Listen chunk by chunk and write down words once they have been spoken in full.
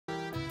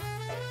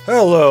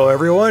Hello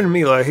everyone,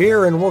 Mila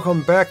here, and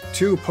welcome back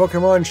to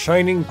Pokemon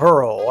Shining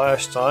Pearl.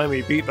 Last time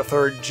we beat the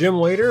third gym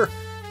leader,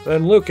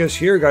 then Lucas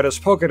here got his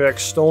Pokedex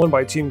stolen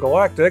by Team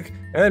Galactic,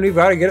 and we've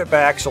got to get it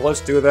back, so let's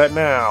do that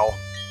now.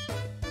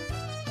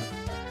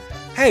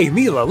 Hey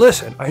Mila,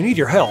 listen, I need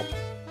your help.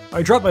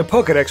 I dropped my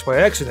Pokedex by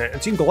accident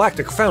and Team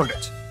Galactic found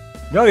it.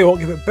 Now they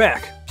won't give it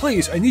back.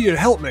 Please, I need you to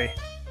help me.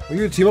 Will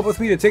you team up with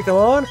me to take them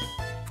on?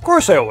 Of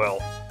course I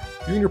will.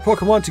 You and your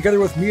Pokemon together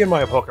with me and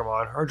my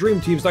Pokemon. Our dream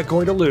team's not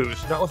going to lose.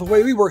 Not with the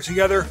way we work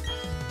together.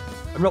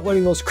 I'm not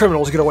letting those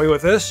criminals get away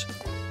with this.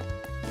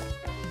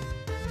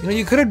 You know,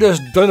 you could have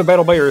just done the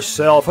battle by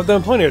yourself. I've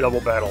done plenty of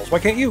double battles. Why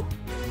can't you?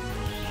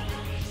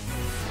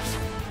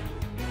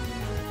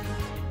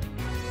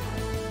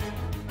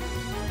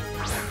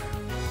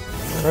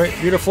 Alright,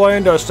 Beautifly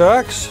and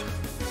Dustox.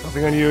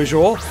 Nothing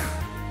unusual.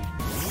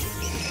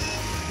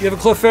 You have a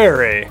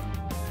Clefairy.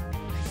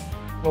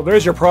 Well,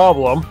 there's your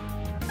problem.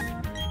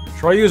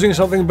 Try using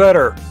something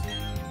better.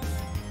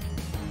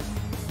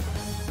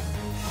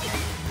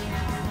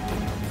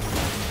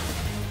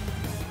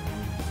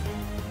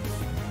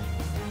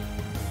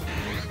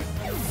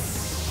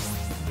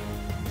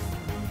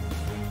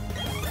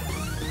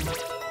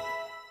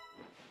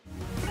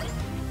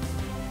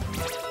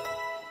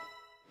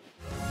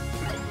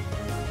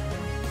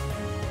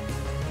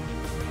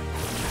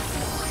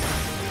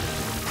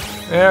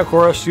 Yeah, of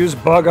course, use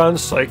Bug on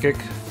Psychic.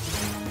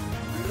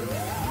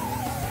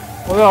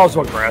 Well, that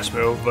was a grass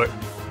move, but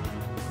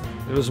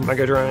it was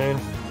Mega Drain,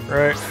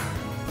 right?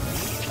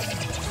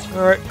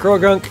 Alright,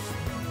 Croagunk.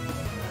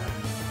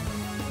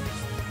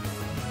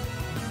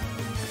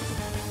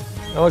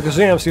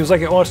 Alakazam seems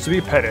like it wants to be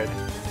petted.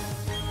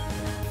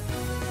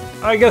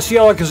 I guess the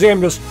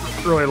Alakazam just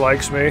really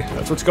likes me.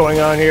 That's what's going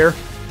on here.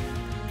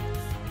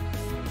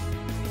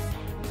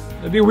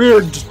 It'd be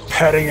weird just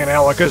petting an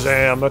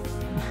Alakazam.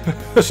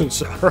 That doesn't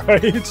sound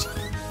right.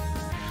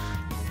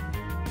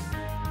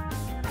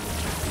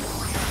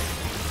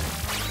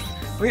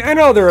 I mean, I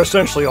know they're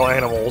essentially all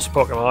animals,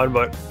 Pokemon,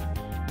 but...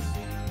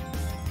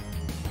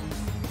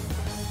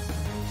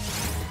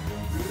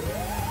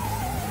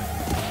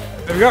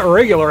 they've got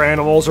regular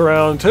animals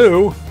around,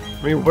 too.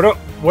 I mean,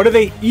 what do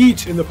they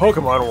eat in the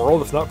Pokemon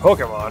world if not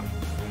Pokemon?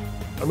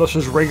 Unless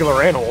there's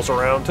regular animals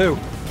around, too.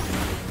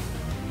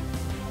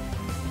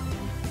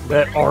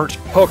 That aren't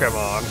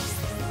Pokemon.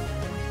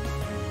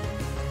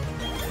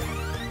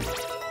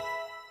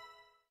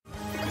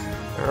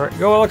 Alright,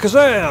 go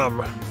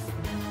Alakazam!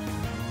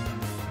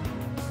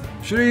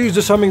 Should have used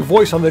a humming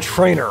voice on the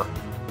trainer.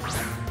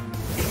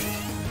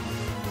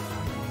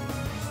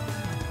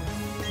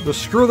 The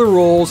screw the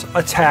rules,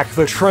 attack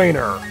the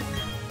trainer.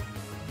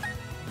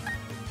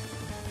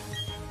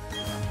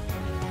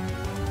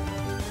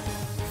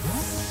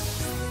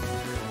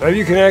 Now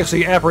you can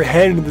actually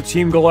apprehend the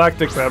Team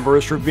Galactic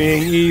members for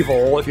being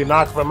evil if you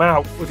knock them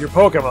out with your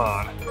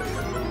Pokemon.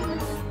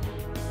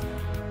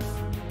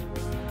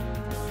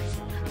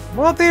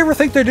 Why don't they ever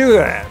think to do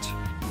that?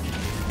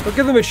 Don't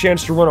give them a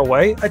chance to run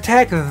away.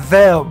 Attack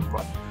them!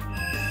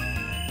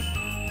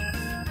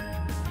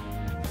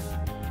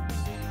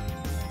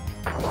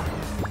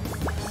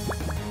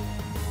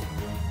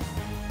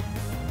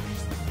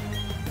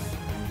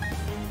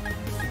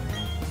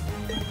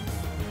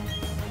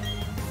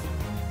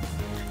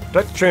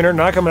 Attack the trainer,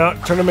 knock him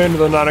out, turn him into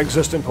the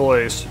non-existent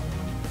police.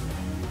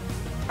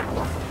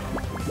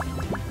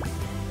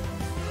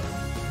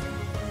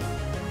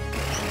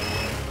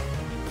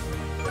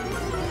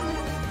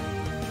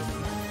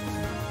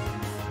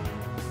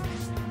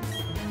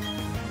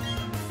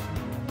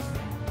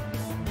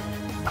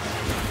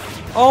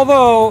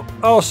 Although,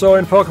 also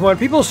in Pokemon,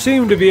 people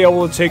seem to be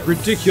able to take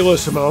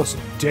ridiculous amounts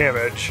of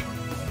damage.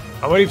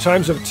 How many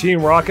times have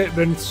Team Rocket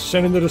been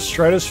sent into the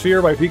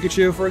stratosphere by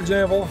Pikachu, for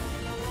example?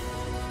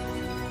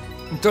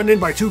 Done in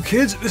by 2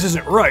 kids? This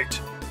isn't right.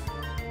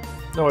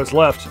 No, it's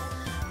left.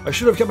 I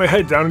should have kept my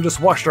head down and just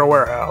watched our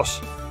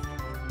warehouse.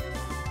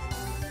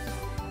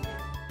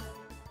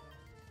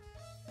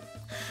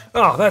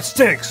 Oh, that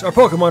stinks! Our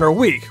Pokemon are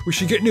weak. We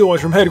should get new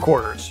ones from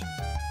headquarters.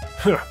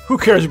 Who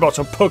cares about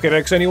some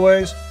Pokedex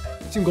anyways?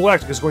 Team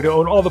Galactic is going to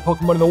own all the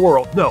Pokemon in the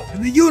world. No,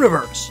 in the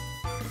universe!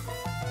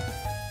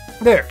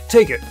 There,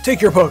 take it.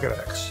 Take your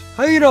Pokedex.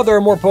 How do you know there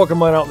are more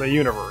Pokemon out in the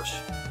universe?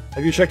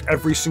 Have you checked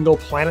every single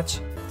planet?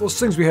 Those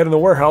things we had in the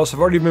warehouse have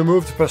already been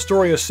moved to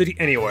Pastoria City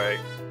anyway.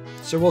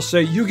 So we'll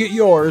say you get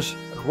yours,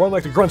 and run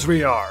like the grunts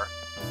we are.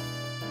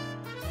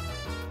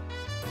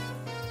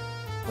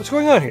 What's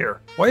going on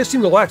here? Why is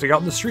Team Galactic out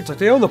in the streets like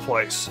they own the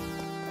place?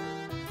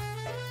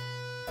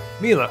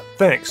 Mila,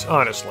 thanks,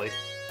 honestly.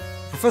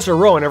 Professor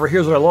Rowan ever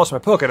hears that I lost my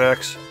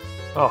Pokedex.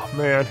 Oh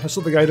man, that's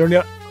something I do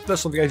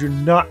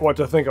not want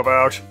to think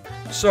about.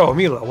 So,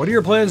 Mila, what are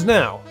your plans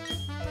now?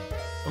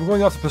 I'm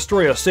going off to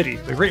Pastoria City.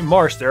 The Great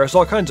Marsh there has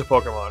all kinds of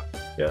Pokemon.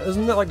 Yeah,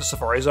 isn't that like the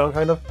Safari Zone,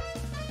 kind of?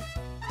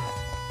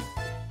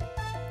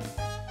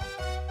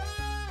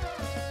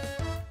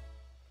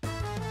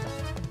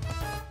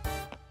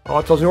 Oh,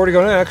 it tells me where to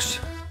go next.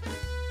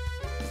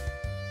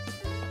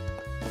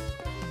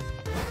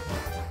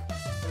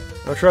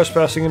 No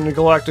trespassing in the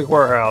Galactic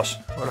Warehouse.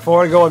 What if I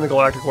want to go in the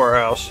Galactic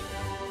Warehouse?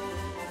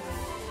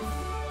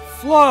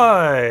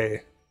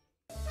 Fly!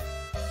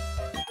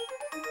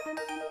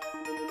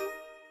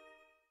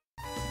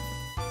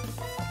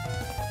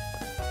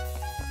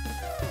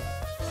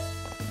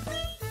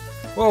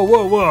 Whoa,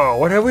 whoa, whoa,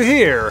 what have we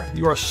here?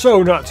 You are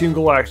so not Team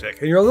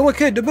Galactic, and you're a little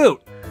kid to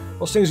boot!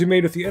 Those things you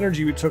made with the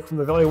energy we took from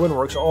the Valley of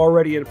Windworks are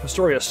already in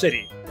Pastoria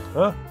City.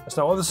 Huh? That's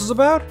not what this is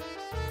about?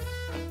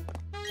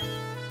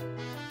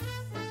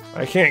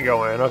 I can't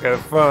go in. Okay,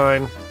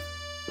 fine.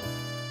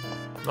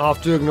 I'll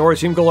have to ignore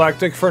Team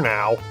Galactic for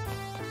now.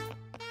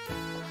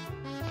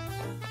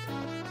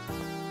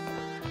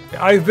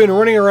 I've been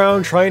running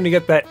around trying to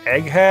get that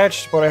egg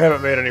hatched, but I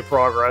haven't made any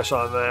progress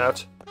on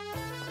that.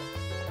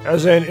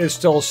 As in, it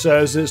still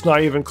says it's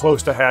not even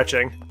close to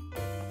hatching.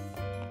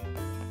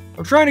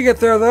 I'm trying to get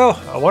there, though.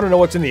 I want to know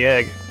what's in the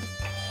egg.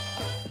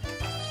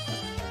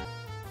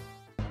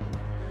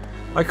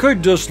 I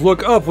could just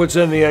look up what's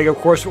in the egg, of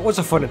course, but what's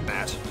the fun in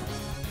that?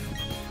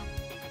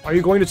 Are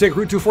you going to take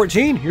Route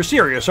 214? You're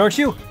serious, aren't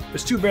you?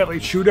 It's too badly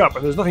chewed up,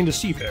 and there's nothing to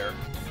see there.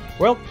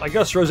 Well, I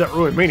guess there's that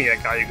Ruined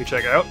Maniac guy you can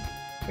check out.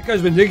 That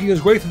guy's been digging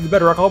his way through the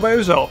bedrock all by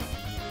himself.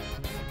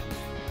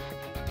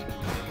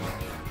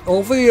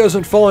 Hopefully he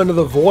hasn't fallen into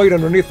the void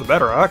underneath the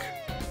bedrock.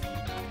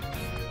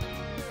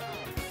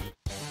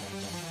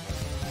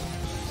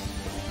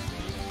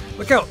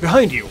 Look out,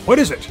 behind you! What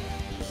is it?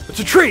 It's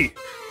a tree!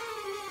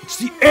 It's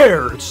the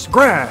air! It's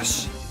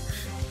grass!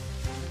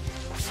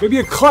 Maybe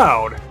a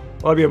cloud!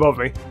 Well, that'd be above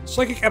me.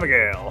 Psychic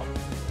Abigail!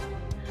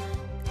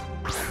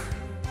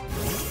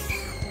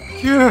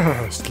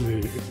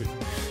 Ghastly!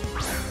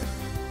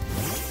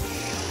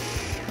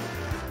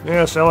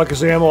 Yes,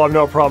 Alakazam will have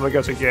no problem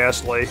against a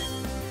Ghastly.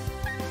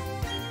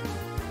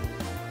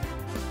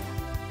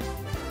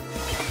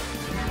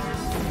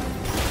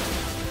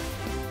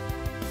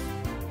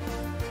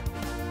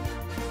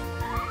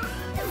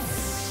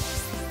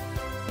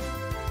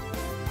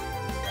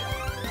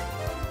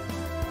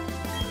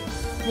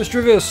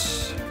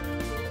 Mischievous!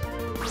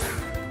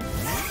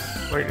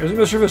 Wait, isn't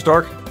Mischievous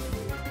dark?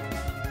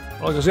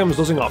 Alakazam is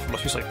dozing off. It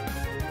must be sleep.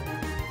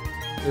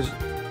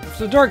 If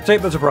it's a dark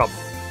type, that's a problem.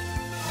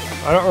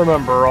 I don't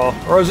remember.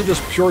 Or is it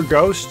just pure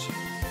ghost?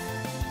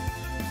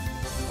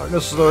 Not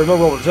necessarily, no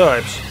roll of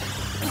types.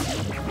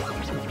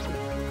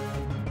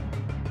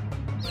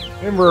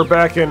 Remember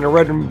back in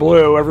Red and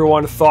Blue,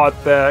 everyone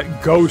thought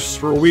that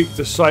ghosts were weak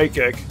to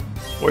psychic,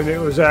 when it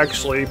was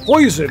actually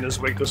poison is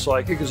weak to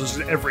psychic, because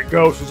every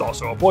ghost is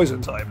also a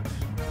poison type.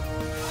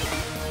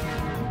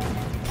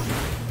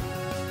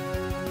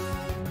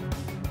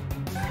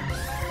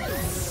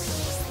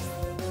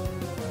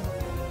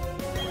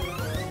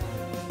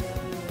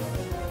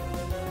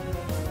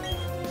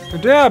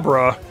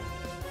 Kadabra!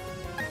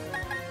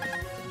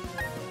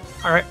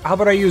 Alright, how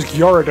about I use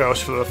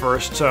Gyarados for the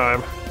first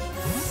time?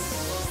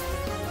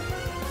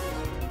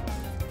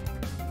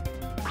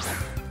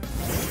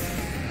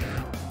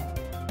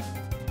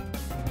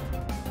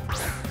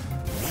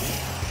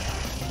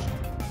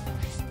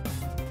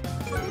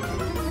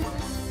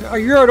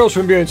 Gyarados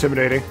would be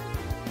intimidating.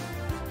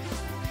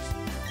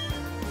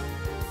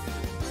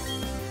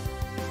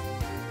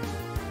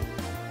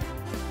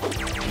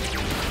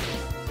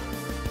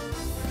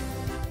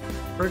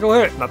 Critical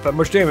hit, not that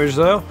much damage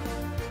though.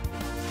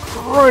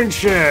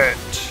 Crunch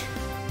it!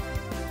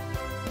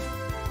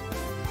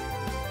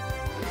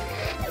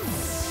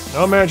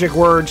 No magic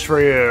words for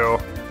you.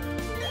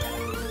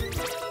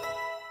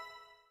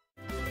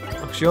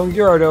 Young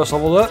Gyarados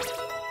leveled up.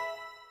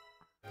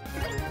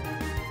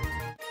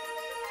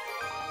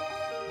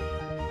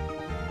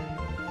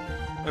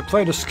 I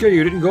planned to scare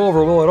you, didn't go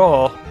over well at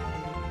all.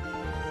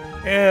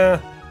 Eh.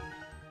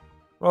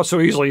 Not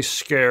so easily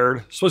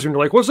scared. Especially when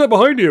you're like, what's that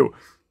behind you?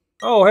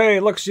 Oh hey,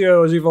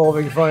 Luxio is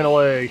evolving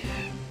finally.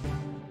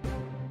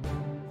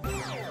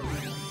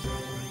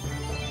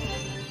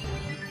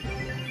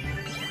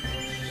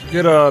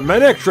 Get a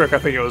Manectric, I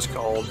think it was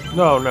called.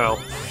 No, no.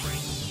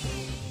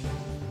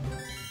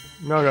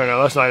 No,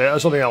 that's not it.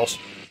 That's something else.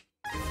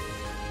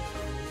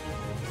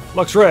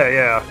 Luxray,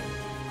 yeah.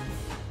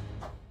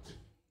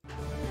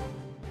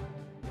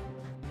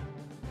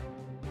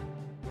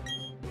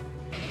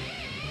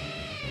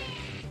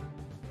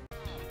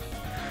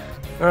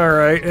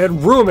 Alright,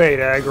 and roommate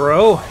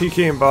aggro. He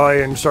came by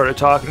and started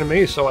talking to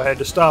me, so I had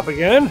to stop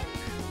again.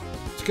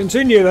 Let's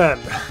continue then.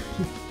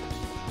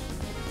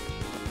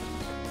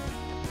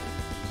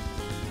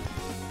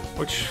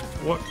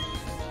 What?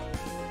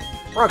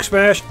 Rock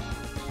Smash!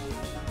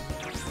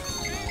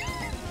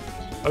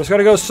 I just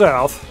gotta go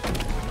south.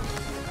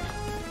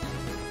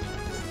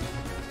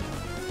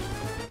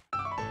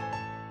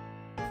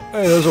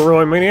 Hey, there's a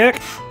Ruined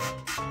Maniac.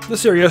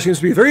 This area seems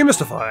to be very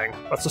mystifying.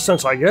 That's the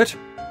sense I get.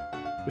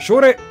 To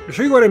show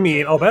you what I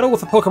mean, I'll battle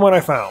with the Pokemon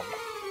I found.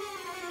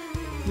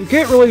 You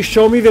can't really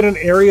show me that an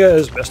area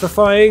is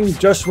mystifying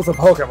just with a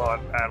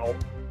Pokemon battle.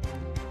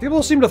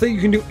 People seem to think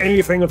you can do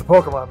anything with a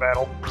Pokemon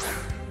battle.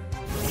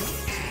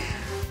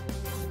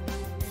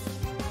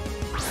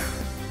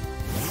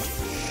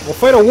 We'll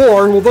fight a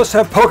war and we'll just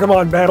have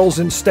Pokemon battles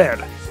instead.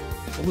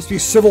 We'll just be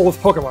civil with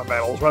Pokemon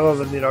battles rather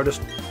than, you know,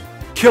 just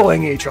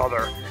killing each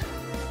other.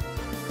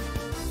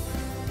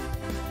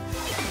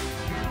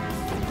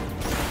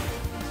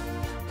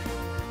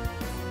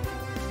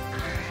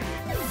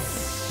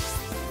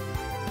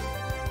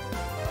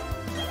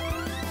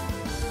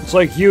 It's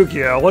like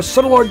Yu-Gi-Oh! Let's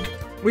settle our...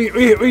 We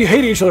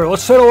hate each other.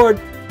 Let's settle our...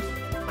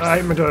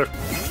 I meant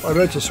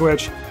to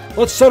switch.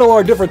 Let's settle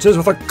our differences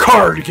with a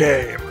card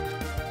game.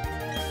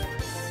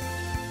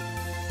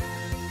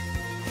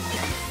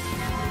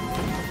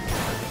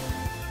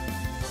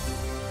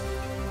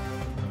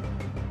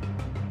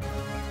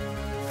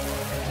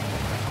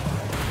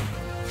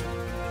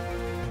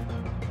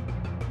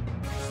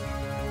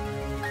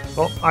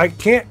 Well, I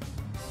can't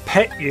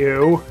pet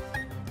you.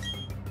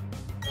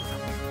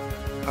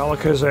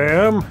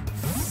 Alakazam.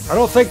 I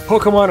don't think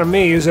Pokemon and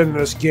me is in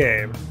this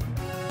game.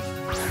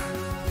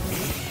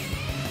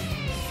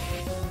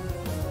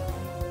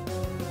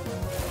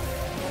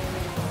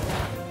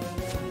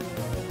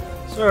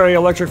 Sorry,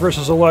 electric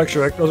versus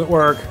electric. Doesn't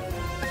work.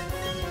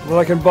 Well,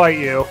 I can bite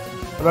you.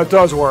 And that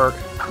does work.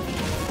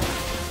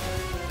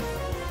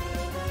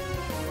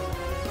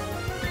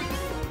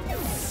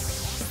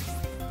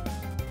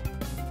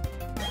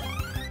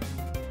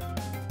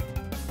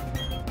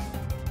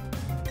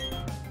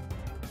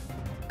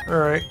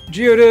 Alright,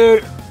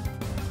 Geodude!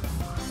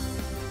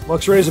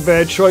 Luxray's a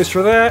bad choice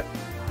for that.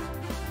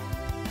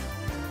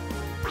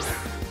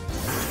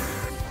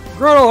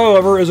 Grottle,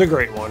 however, is a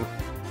great one.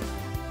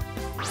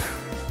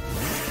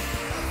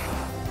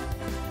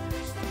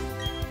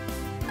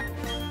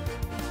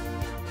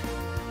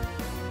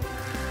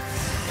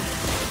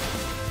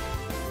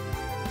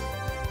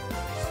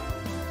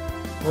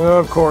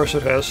 Of course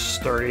it has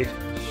Sturdy.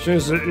 As soon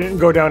as it didn't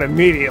go down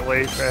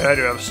immediately, it had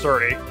to have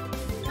Sturdy.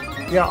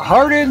 Yeah,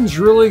 Harden's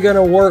really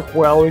gonna work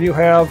well when you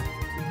have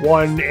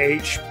 1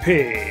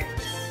 HP.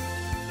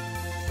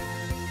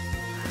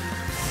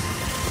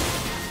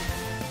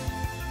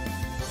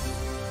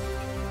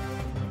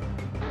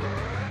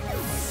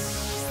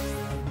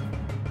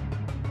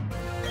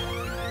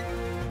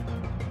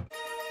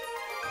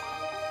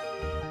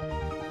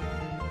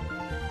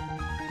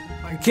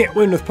 I can't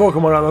win with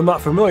Pokemon I'm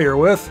not familiar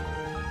with.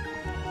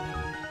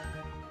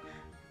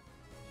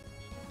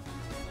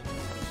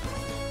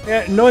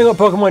 Yeah, knowing what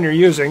Pokemon you're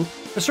using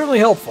is certainly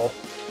helpful.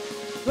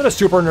 I'm not a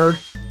super nerd.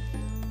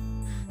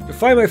 To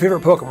find my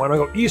favorite Pokemon, I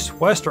go east,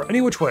 west, or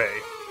any which way.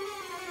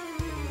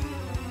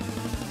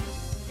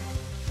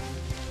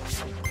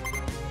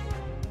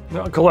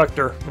 No, a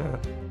collector. Yeah.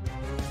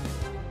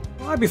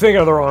 Well, I'd be thinking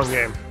of the wrong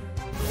game.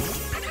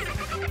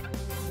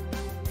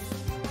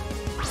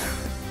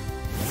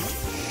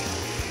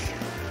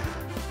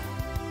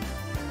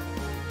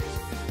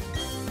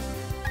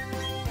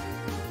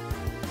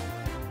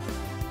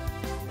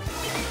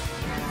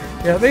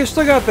 Yeah, they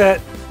still got that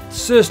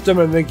system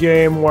in the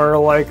game where,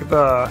 like,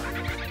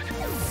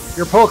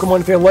 your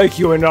Pokemon, if they like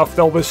you enough,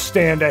 they'll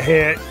withstand a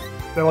hit.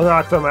 They'll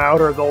knock them out,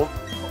 or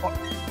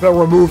they'll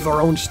remove their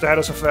own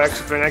status effects.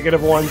 If they're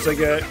negative ones, they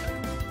get...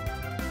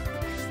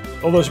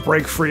 they'll just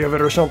break free of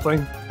it or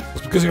something.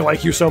 Just because they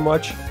like you so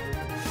much.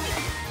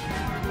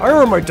 I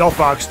remember my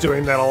Delphox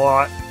doing that a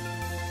lot.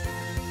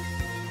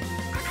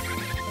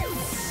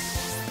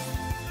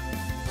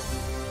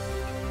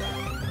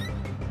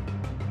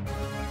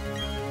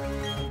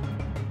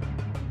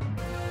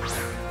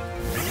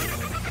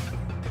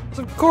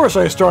 Of course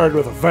I started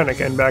with a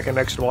Fennekin back in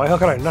X and Y, how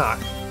could I not?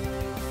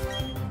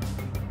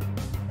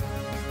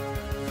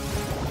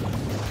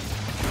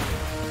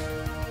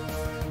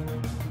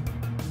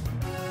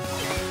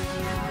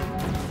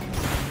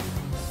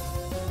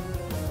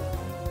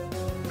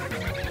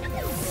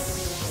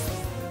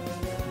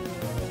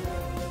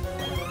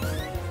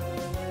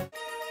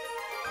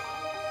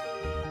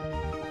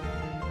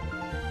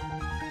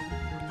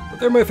 But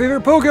they're my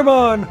favorite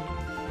Pokemon!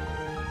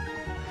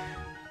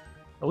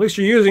 At least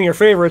you're using your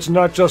favorites,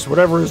 not just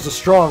whatever is the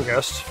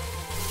strongest.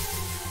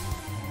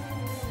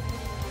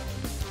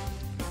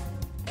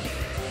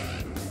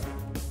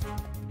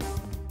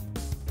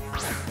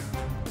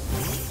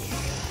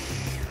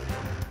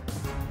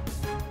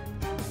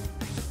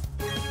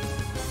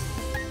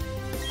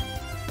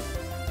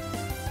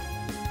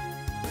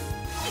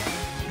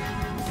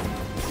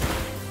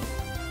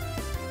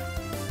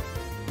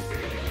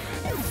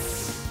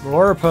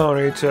 More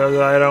Ponyta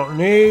that I don't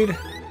need.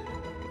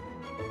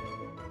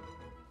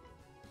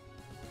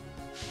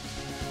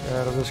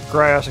 Out of this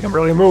grass, I can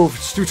barely move.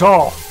 It's too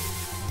tall.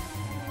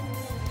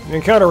 The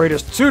encounter rate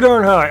is too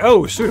darn high.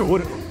 Oh,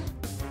 Sudowoodo.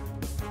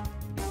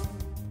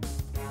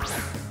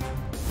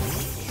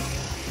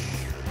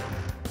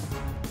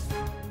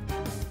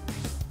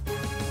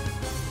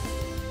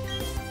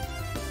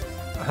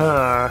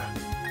 I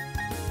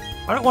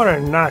don't want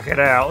to knock it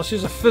out. Let's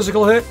use a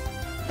physical hit.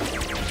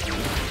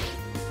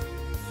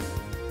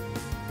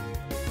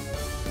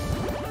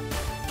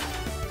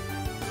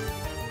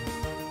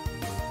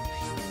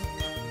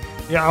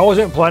 Yeah, I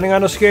wasn't planning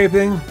on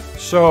escaping,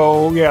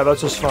 so yeah, that's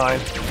just fine.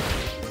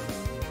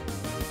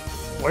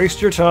 waste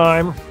your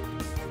time.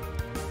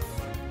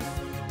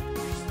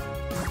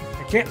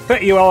 I can't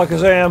pet you,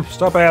 Alakazam.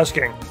 Stop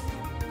asking.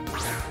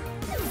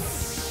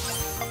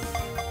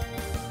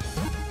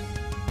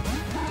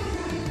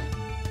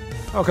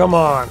 Oh, come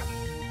on.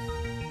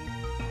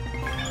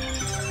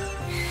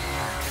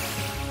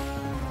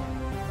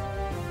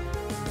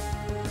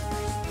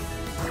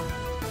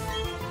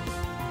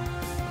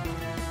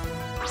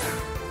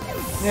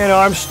 You know,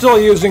 I'm still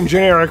using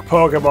generic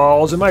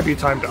Pokeballs. It might be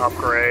time to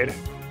upgrade.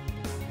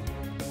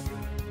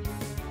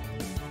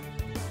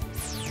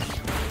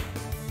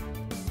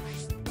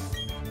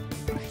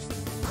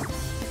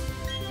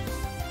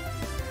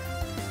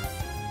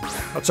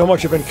 Not so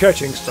much I've been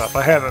catching stuff.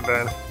 I haven't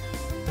been.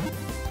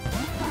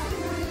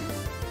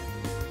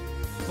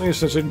 At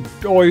least since it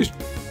always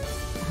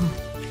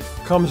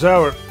comes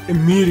out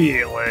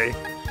immediately.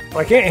 If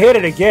I can't hit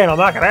it again, I'll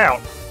knock it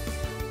out.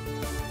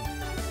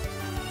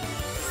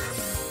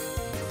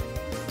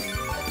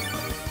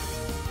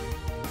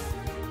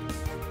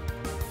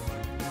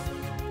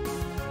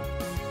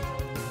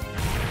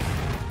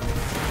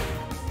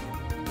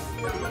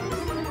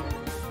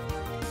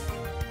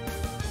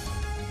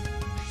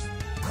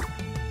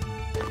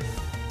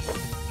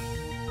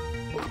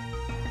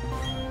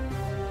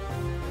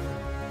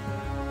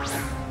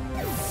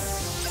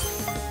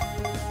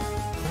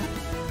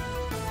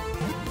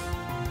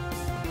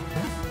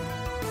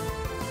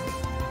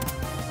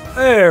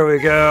 There we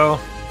go.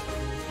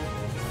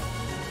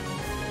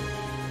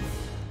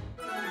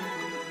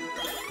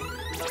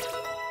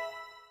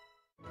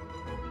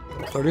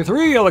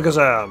 "33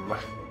 Alakazam."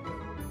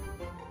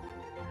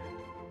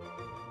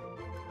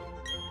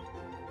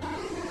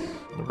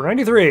 Number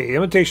 93,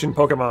 Imitation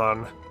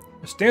Pokemon.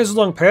 It stands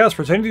along paths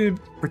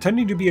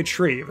pretending to be a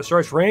tree. If it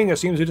starts raining, it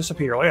seems to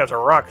disappear. Oh yeah, it's a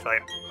rock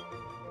type.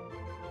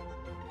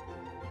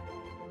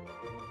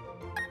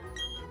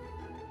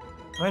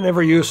 I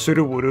never used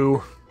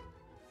Sudowoodo.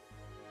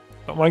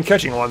 Don't mind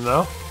catching one,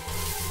 though.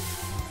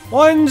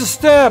 One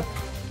step!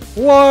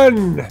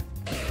 One!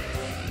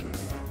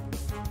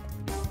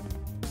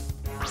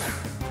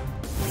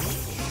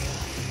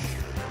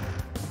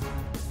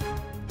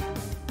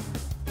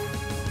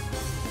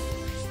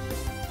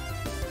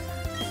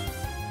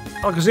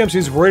 Alakazam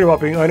seems worried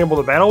about being unable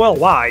to battle well.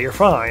 Why? You're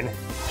fine.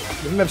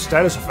 You didn't have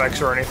status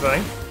effects or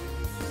anything.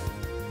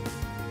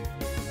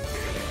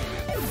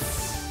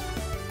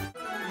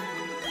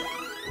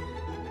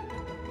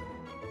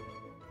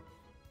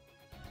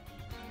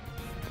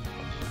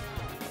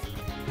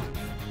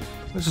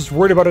 It's just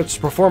worried about its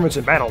performance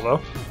in battle, though.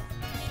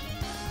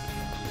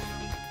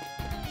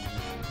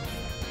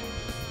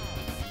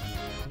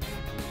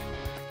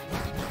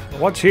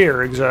 What's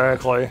here,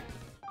 exactly?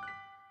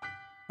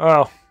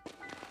 Oh.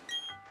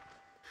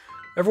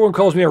 Everyone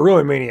calls me a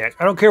ruin maniac.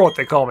 I don't care what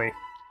they call me.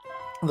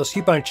 I'll just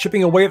keep on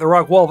chipping away at the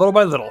rock wall little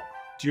by little.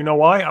 Do you know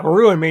why? I'm a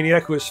ruin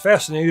maniac who is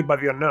fascinated by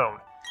the unknown.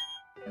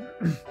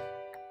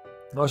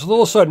 Now, it's a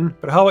little sudden,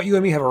 but how about you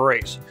and me have a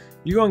race?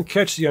 You go and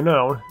catch the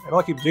unknown, and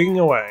I'll keep digging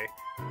away.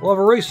 We'll have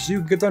a race so you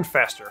can get done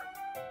faster.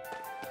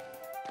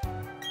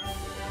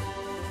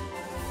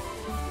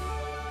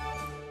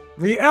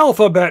 The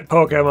alphabet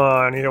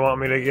Pokemon you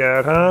want me to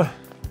get, huh?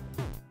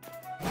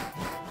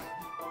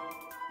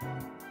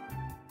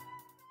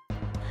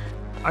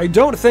 I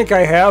don't think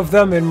I have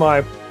them in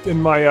my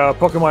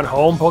Pokemon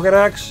Home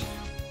Pokedex,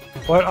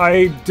 but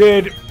I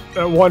did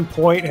at one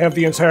point have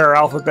the entire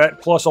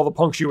alphabet plus all the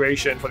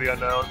punctuation for the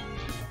unknown.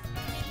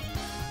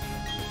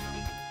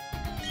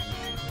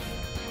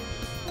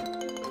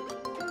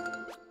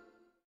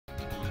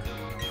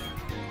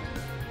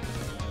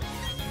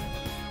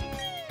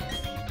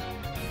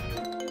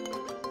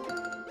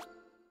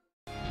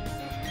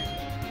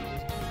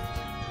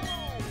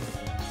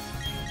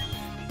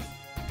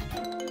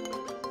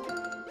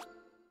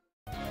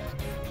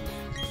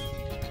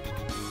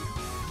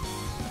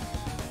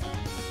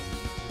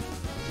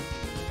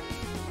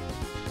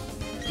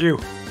 You.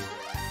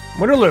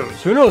 Win or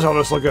lose, who knows how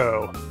this will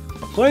go?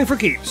 I'm playing for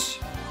keeps.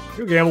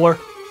 You gambler.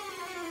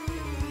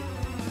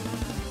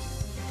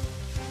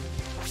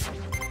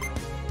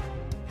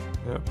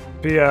 Yep.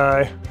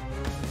 PI.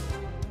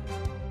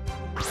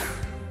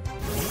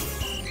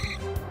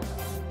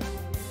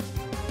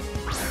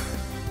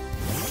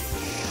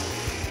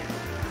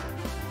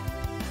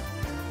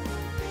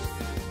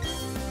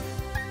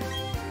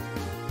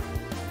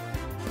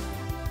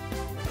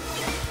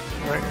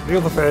 Alright, deal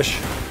with the fish.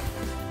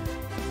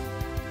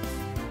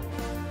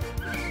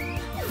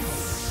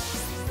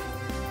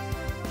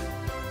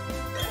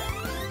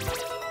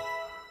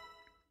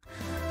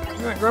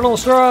 Colonel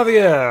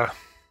Stravia!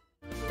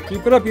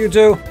 Keep it up, you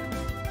two!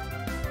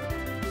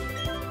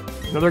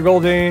 Another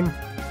Goldeen.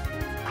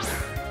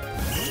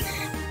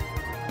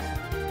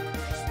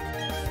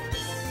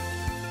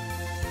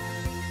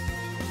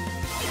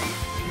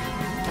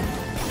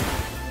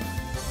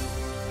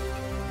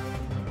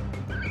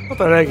 Hope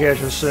that egg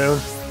hatches soon.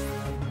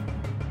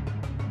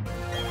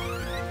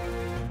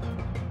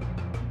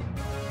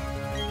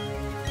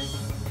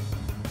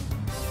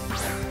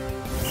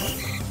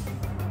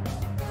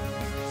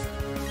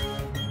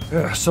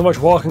 Ugh, so much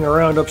walking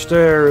around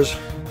upstairs.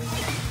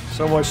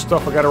 So much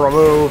stuff I gotta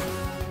remove.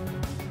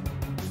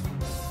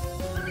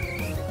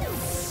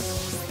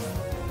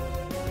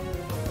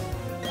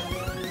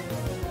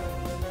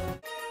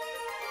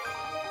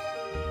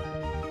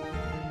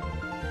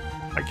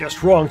 I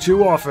guessed wrong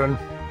too often.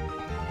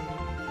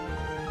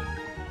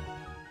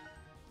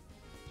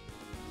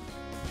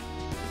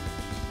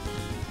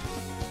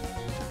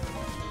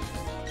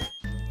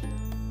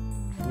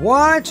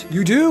 What?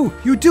 You do?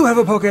 You do have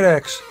a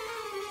Pokédex!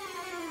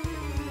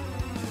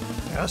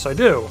 Yes, I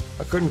do.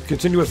 I couldn't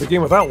continue with the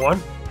game without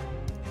one.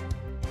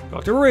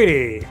 Dr.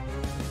 Rady!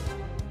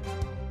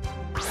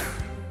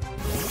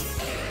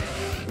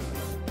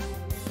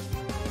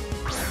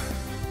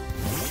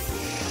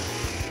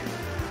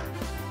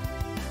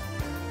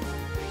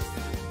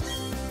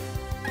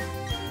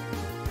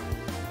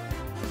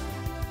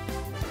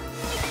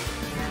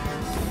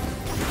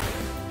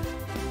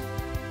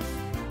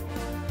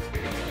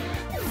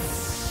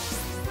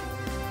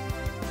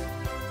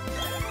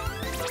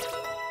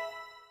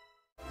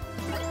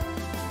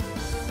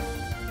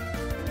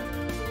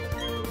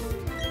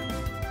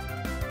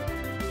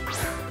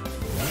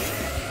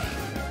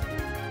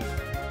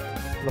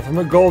 Nothing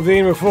but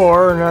Goldeen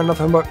before, not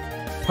nothing but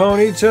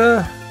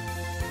Ponyta.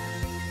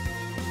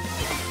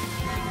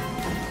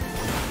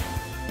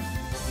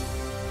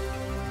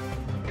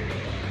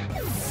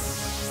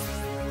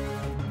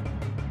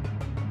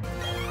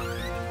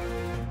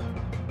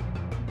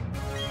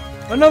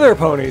 Another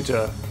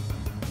Ponyta.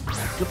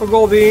 Triple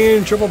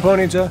Goldeen, triple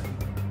Ponyta.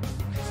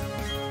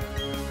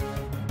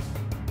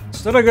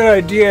 It's not a good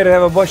idea to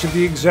have a bunch of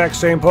the exact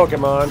same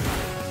Pokemon.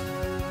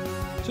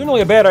 It's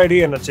generally a bad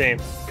idea in the team.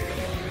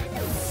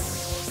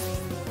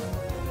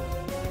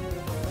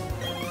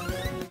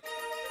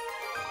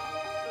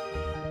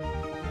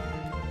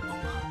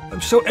 I'm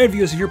so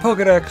envious of your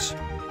Pokédex.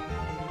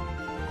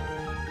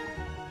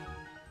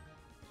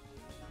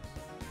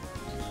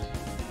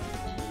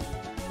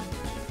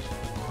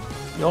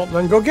 Nope,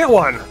 then go get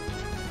one.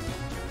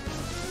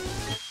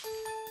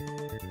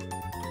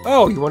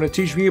 Oh, you want to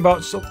teach me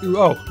about something?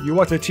 Oh, you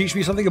want to teach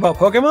me something about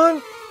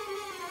Pokemon?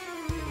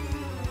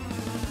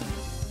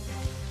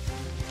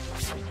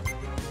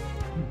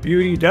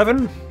 Beauty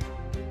Devon?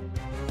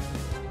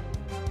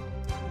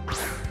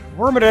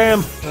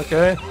 Wormadam,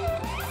 okay.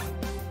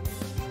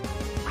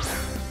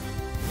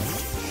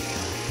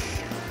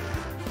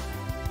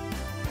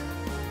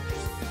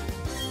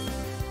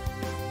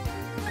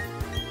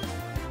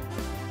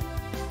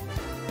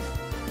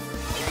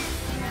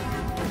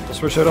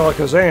 Switch it all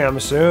Kazam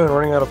soon,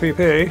 running out of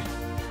PP.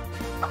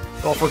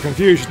 All for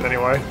confusion,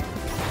 anyway.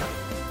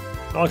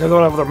 Not like I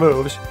don't have other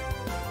moves.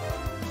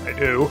 I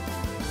do.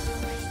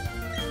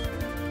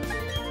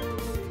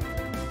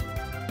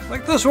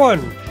 Like this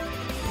one!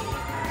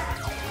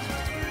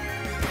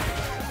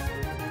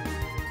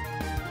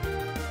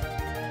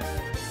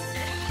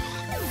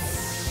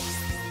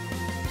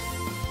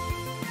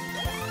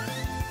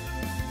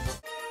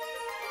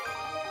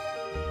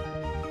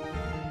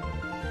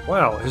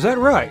 Wow, is that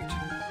right?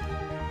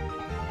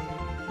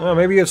 Oh,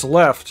 maybe it's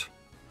left.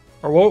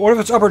 Or what if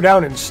it's up or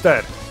down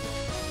instead?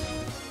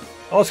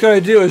 All it's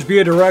gotta do is be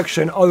a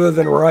direction other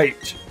than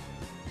right.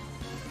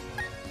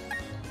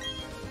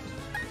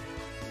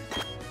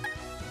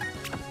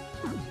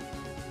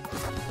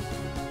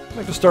 I'd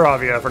like to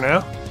Staravia for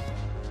now.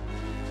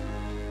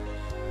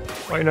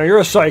 Wait, no, you're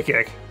a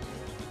Psychic.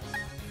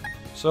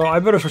 So I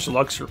better switch to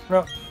Luxor.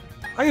 No,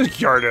 I use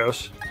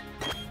Gyarados.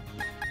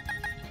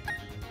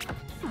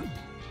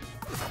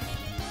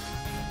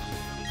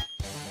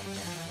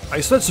 I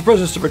said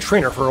surprises to a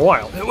trainer for a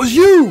while. It was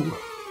you!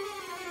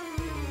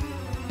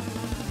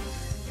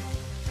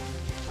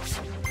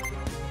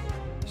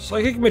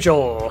 Psychic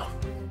Mitchell.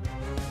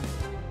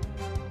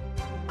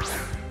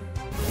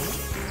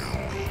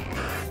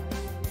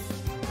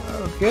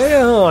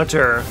 Okay,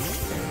 Haunter.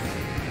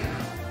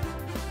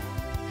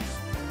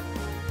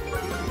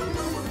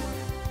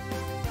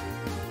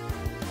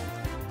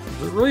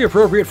 Is it really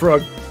appropriate for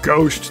a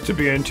ghost to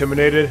be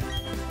intimidated?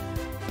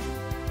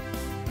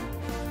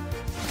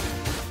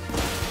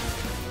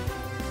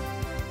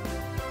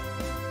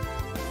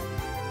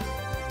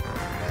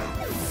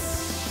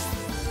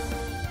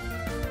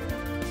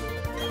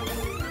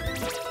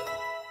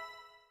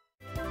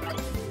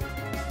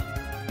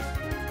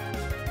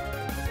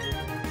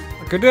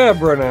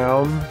 Kadabra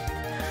now.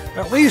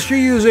 At least you're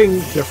using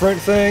different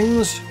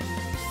things.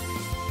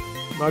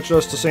 Not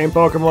just the same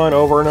Pokemon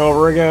over and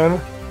over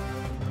again.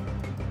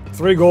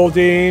 3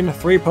 Goldeen,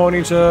 3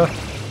 Ponyta,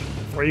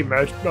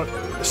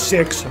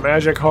 6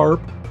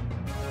 Magikarp.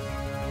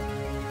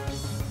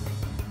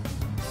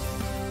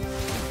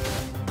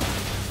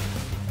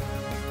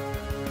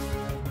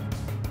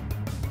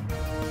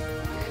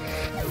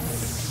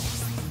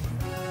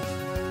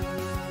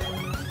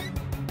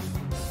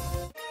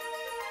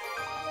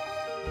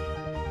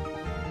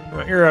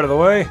 You're out of the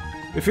way.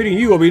 Defeating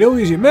you will be no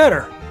easy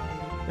matter.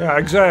 Yeah,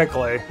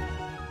 exactly.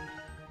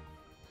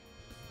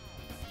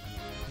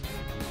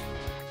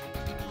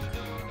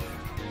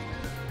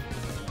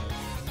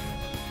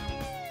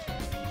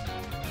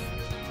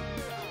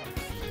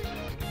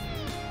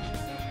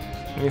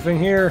 Anything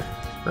here?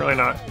 Really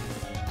not.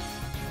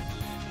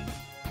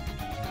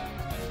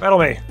 Battle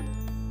me.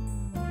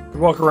 I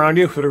walk around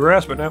you for the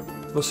grass, but now,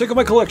 for the sake of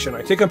my collection,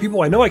 I take on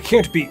people I know I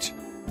can't beat.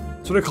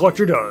 That's what a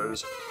collector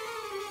does.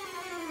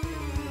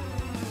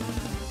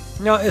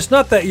 Now, it's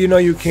not that you know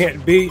you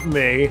can't beat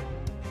me.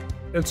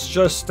 It's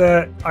just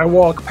that I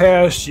walk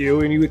past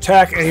you and you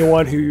attack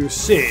anyone who you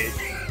see.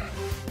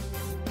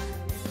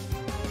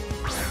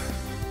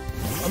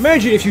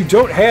 Imagine if you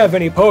don't have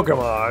any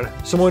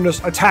Pokemon, someone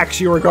just attacks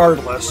you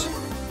regardless.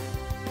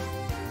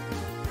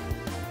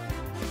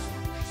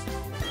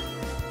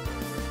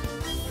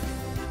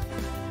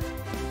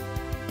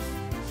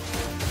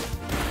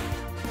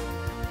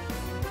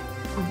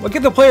 Look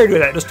at the player do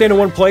that. Just stand in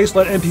one place,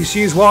 let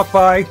NPCs walk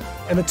by,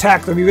 and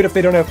attack them even if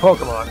they don't have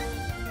Pokemon.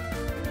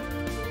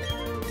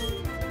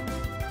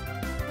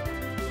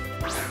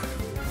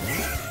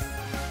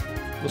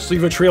 Just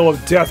leave a trail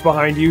of death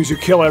behind you as you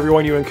kill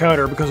everyone you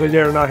encounter because they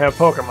dare not have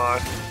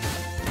Pokemon.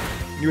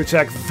 You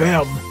attack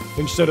them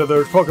instead of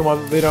their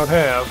Pokemon that they don't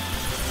have.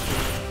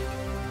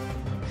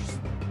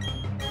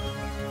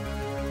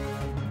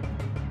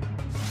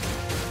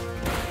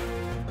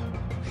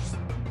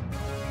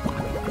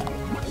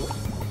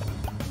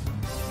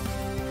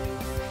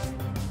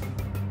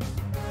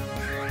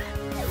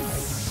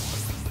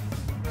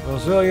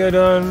 Roselia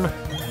done.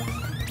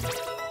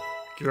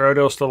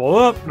 Gyarados level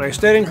up. Nice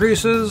stat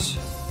increases.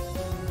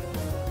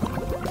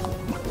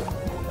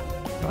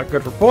 Not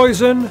good for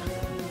poison.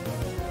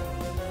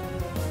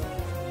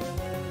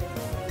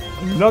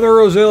 Another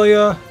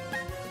Roselia.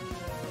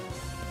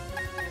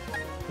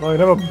 Well, I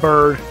have a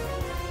bird.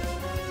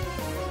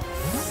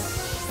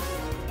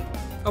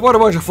 I bought a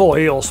bunch of full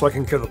heals so I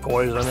can kill the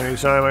poison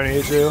anytime I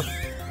need to.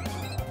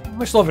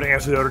 I still have an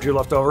antidote or two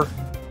left over.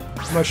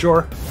 I'm not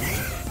sure.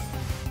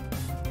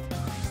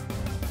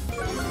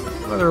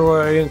 Another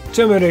way,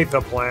 intimidate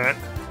the plant.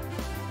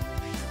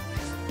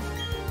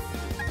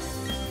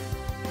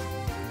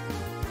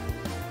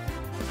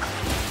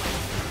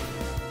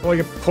 Well, I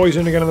get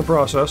poisoned again in the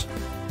process.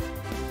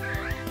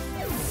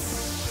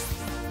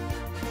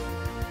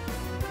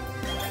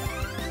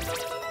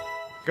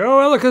 Go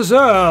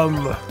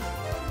Alakazam!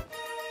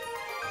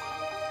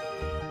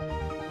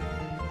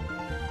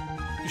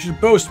 You should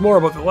boast more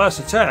about the last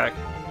attack.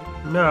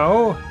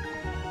 No.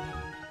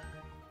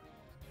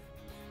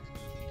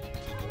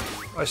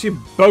 I see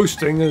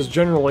boasting is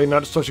generally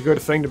not such a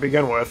good thing to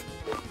begin with.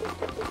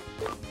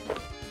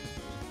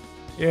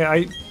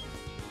 Yeah,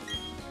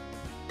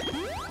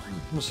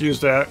 let's use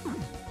that.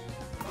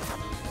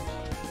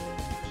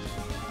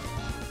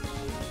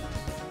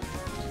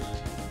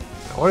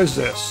 What is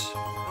this?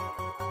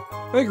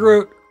 Big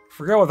Root.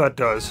 Forgot what that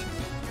does.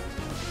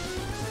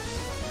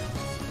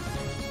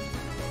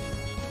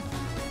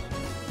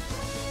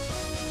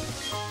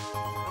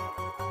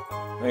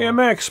 Hey, a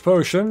max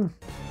potion.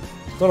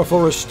 Not a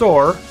full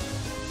restore,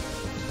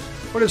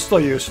 but it's still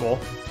useful.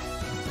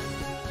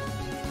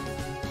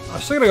 I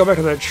still gotta go back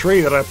to that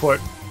tree that I put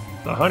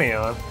the honey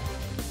on.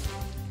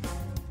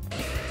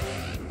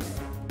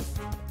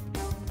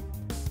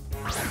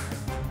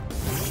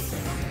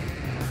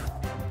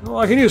 Well,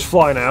 I can use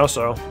Fly now,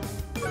 so.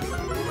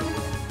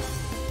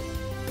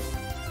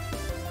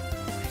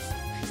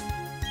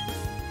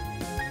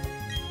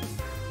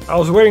 I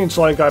was waiting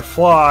until I got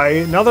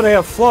Fly. Now that I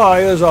have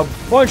Fly, there's a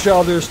bunch of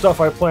other stuff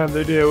I plan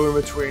to do in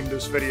between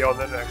this video and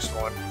the next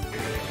one.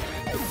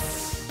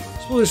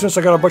 Especially since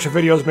I got a bunch of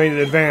videos made in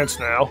advance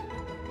now.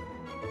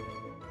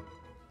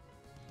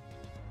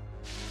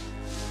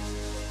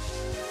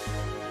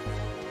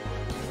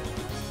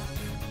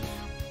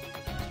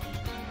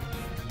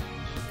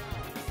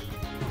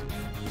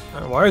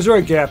 Why is there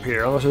a gap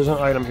here? Unless there's an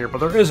item here, but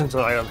there isn't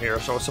an item here,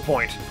 so what's the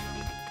point?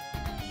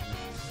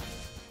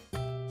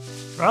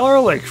 Valor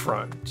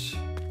Lakefront.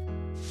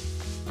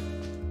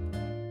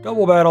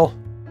 Double battle.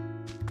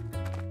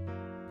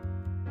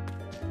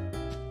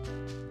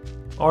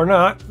 Or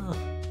not.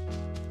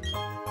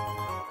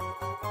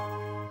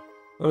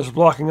 They're just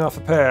blocking off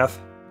the path.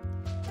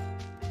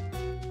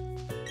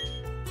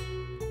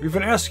 We've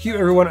been asked to keep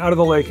everyone out of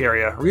the lake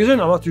area. Reason?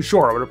 I'm not too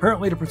sure, but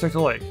apparently to protect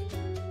the lake.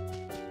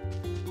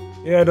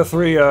 Yeah, the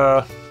 3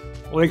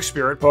 Lake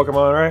Spirit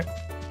Pokemon, right?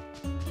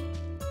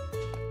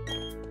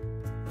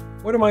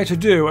 What am I to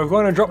do? I've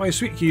gone and dropped my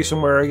sweet key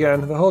somewhere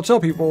again. The hotel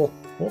people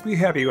won't be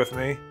happy with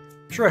me.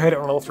 I'm sure I had it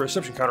on the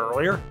reception counter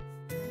earlier.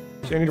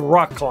 So I need to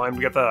rock climb to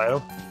get that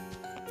item.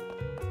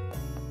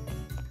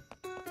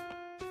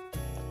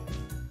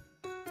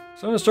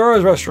 Sun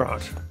Stars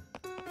Restaurant.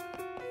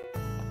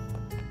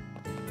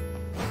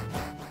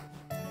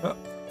 Oh,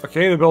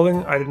 okay, the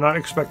building. I did not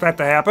expect that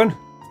to happen.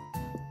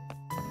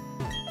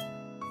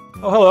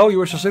 Oh, hello. You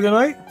wish to stay the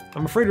night?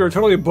 I'm afraid you're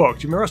totally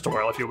booked. You may rest a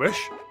while if you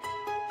wish.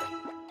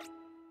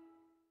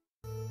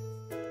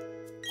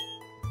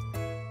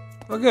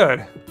 Oh,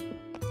 good.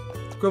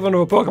 Equivalent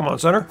of a Pokemon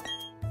Center.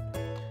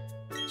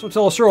 So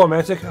tell us, Sir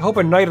Romantic, I hope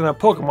a night on a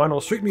Pokemon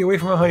will sweep me away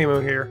from a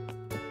honeymoon here.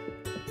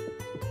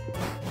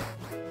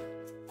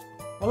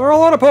 Well, there are a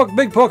lot of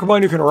big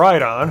Pokemon you can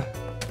ride on,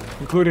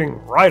 including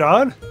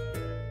Rhydon.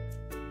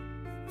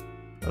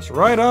 That's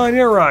right on,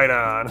 you're right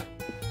on.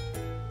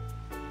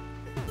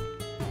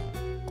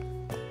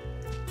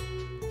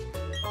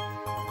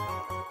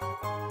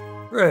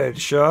 Red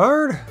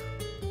shard.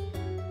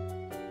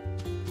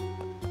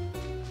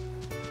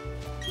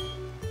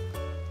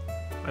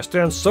 I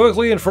stand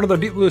stoically in front of the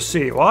deep blue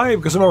sea. Why?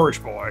 Because I'm a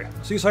rich boy.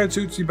 Seaside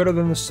suits you better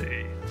than the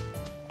sea.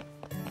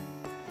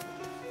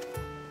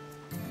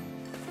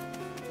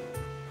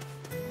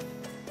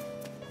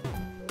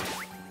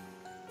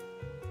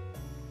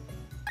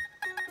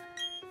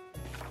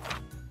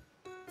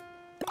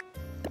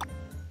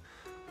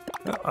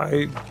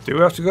 I do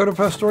have to go to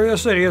Pastoria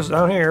City. It's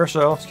down here,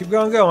 so let's keep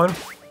going.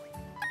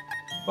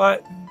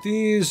 But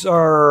these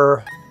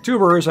are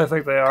tubers, I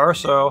think they are,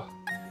 so...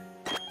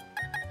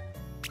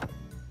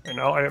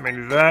 No, I didn't mean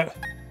to do that.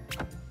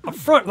 Up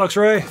front,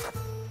 Luxray!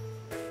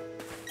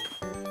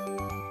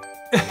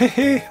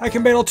 I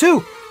can battle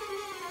too!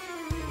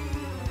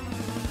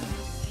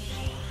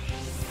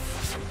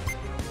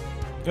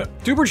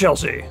 Yep, Tuber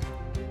Chelsea.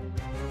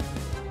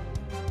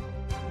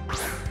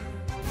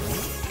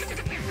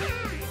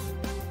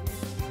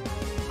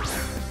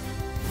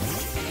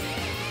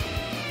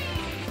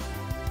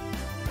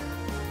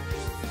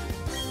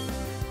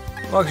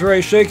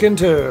 Luxray shaken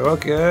too,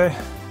 okay.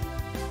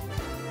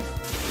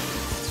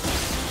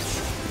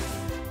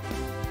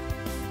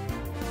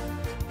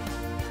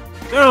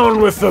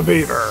 Down with the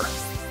beaver!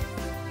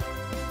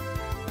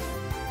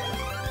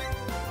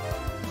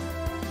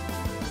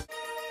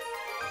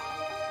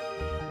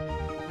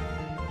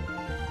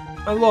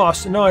 I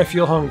lost, and now I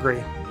feel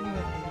hungry.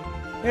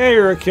 Hey,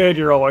 you're a kid,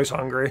 you're always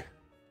hungry.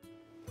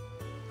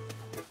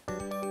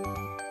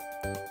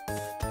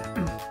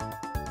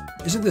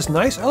 Isn't this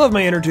nice? I love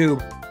my inner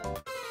tube.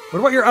 What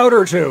about your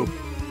outer tube?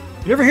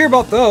 You never hear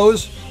about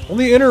those,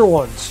 only inner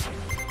ones.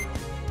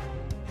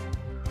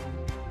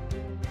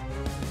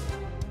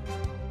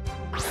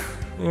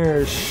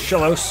 There's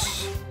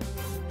Shellos.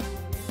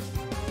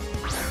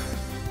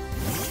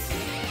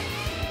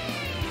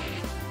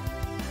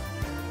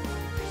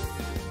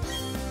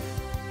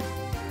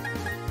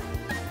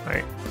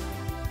 Right.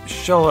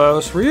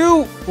 Shellos. Were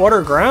you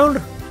water ground?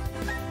 I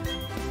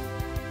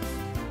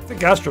think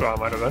Gastrodon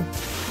might have been.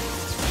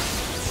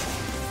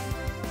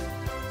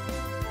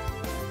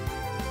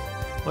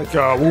 Like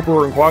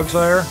Wooper and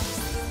Quagsire.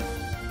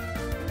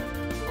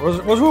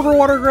 Was Wooper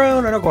water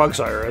ground? I know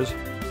Quagsire is.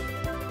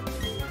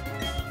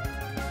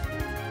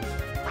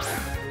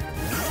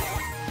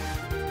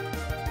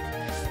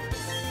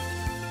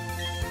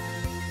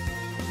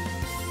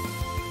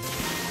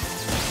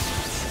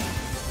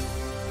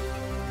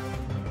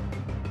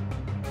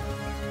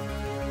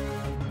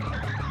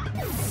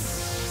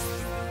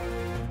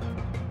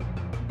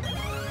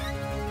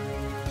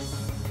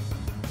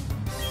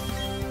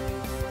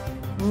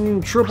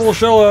 Triple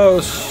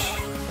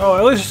Shellos. Oh,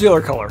 at least it's the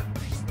other color.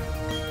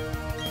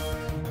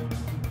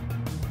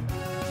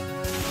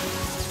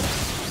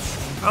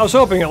 I was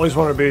hoping at least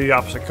one would be the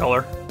opposite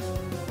color.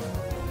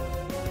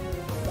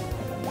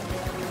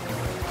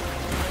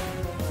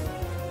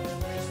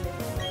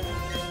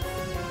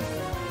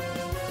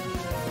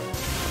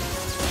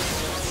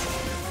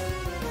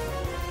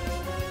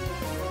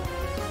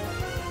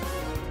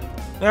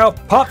 Now,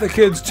 pop the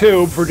kid's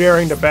tube for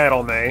daring to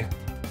battle me.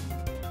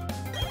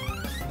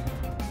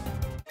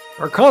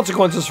 Or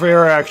consequences for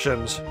your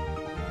actions.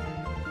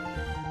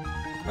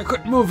 I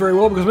couldn't move very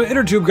well because my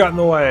inner tube got in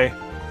the way.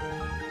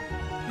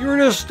 You were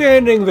just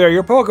standing there.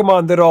 Your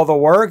Pokemon did all the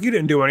work. You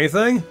didn't do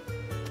anything.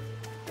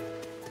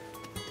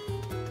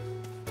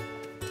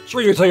 Sure,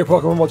 you can tell your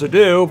Pokemon what to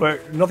do,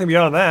 but nothing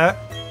beyond that.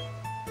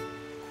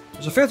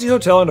 There's a fancy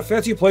hotel and a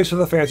fancy place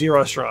with a fancy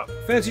restaurant.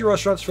 Fancy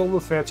restaurants filled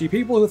with fancy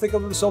people who think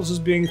of themselves as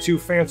being too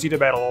fancy to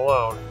battle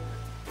alone.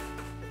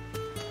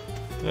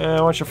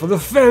 Yeah, watch out for the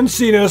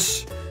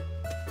fanciness.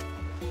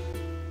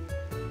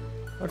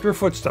 Dr.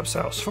 Footsteps'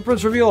 house.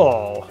 Footprints reveal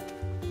all.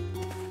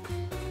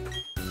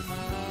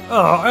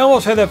 Oh, I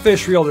almost had that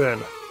fish reeled in.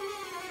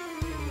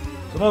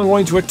 So now I'm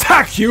going to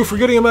attack you for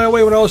getting in my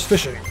way when I was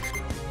fishing.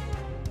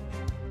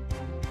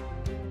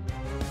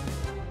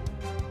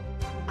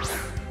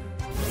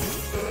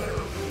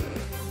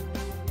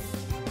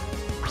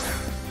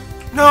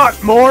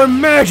 Not more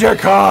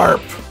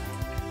Magikarp!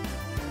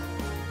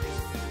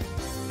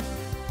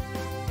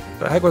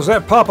 The heck was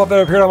that pop-up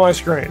that appeared on my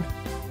screen?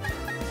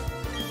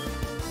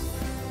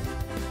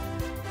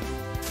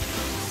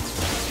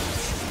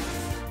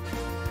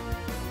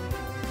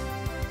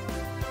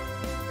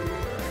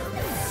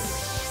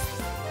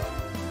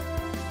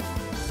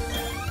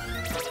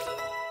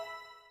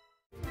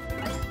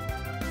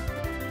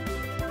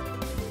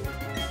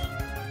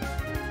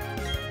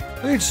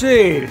 Leech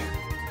Seed!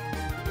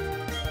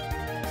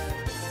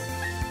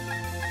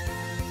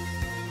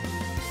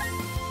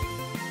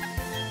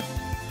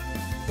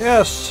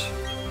 Yes!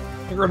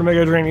 I think we're gonna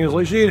Mega Drain use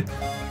Leech Seed.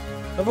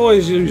 I've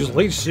always used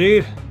Leech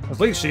Seed, because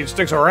Leech Seed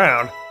sticks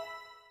around.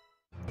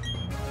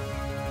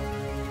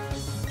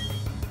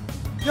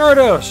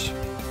 Gyarados!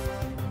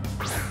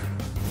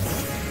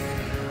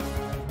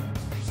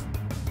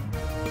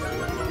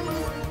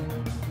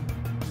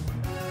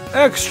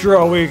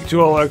 Extra weak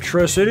to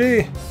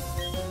electricity.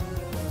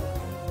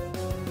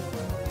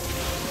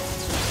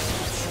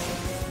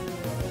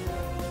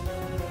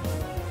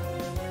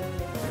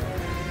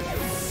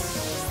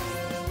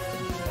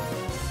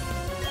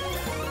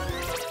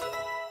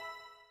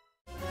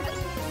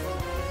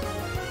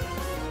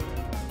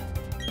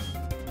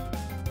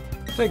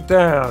 Take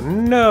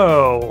down.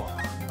 No.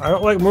 I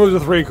don't like moves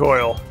with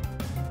recoil.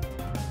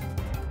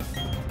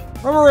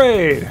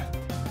 Remoraid!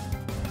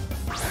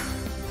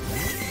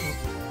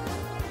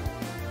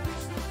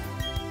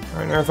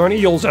 Alright, now they're throwing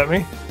eels at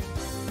me.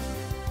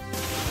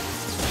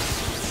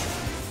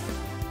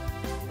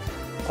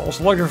 Almost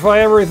electrify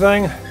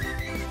everything.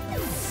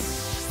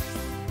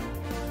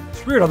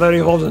 It's weird how that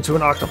evolves into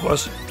an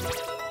octopus.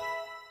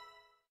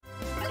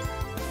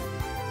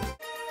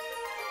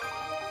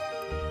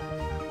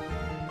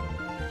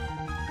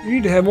 You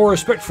need to have more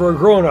respect for a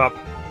grown-up.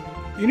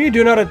 You need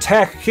to not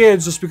attack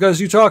kids just because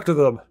you talk to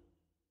them.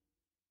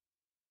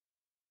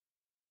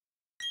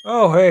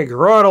 Oh hey,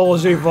 Groddle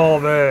is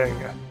evolving!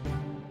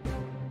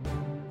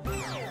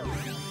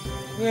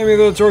 Give me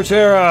the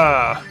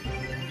Torterra!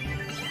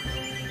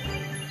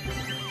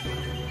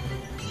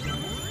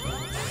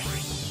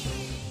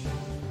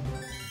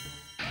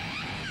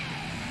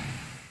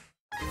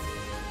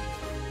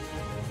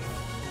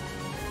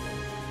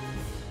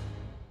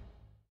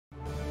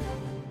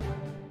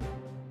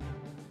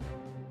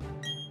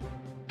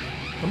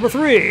 Number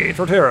 3,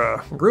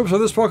 Torterra. Groups of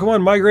this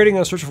Pokemon migrating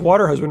in search of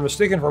water has been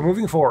mistaken for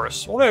moving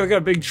forests. Well, they've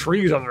got big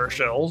trees on their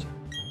shells.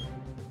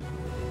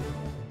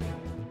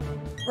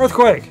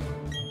 Earthquake!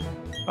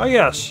 Oh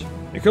yes,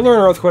 you can learn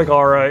Earthquake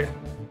alright.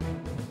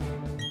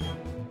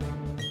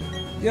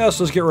 Yes,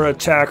 let's get rid of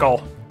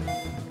Tackle.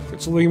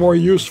 Get something more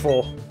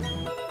useful.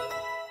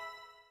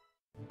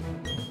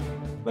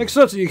 Makes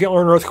sense that you can't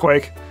learn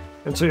Earthquake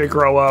until you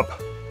grow up.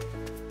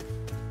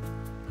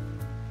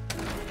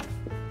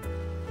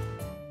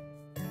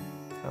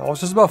 Oh,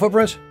 what's this about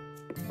footprints?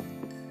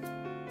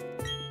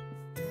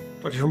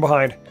 Look from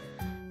behind.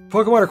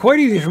 Pokemon are quite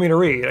easy for me to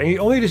read. I need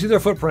only to see their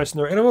footprints and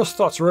their innermost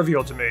thoughts are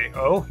revealed to me.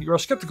 Oh, you are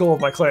skeptical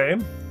of my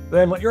claim?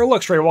 Then let your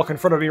Luxray walk in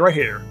front of me right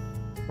here.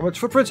 From its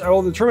footprints, I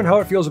will determine how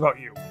it feels about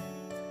you.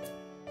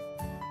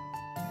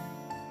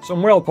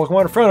 Some wild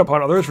Pokemon frown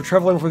upon others for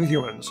traveling with the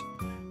humans.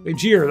 They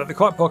jeer that the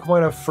caught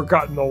Pokemon have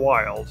forgotten the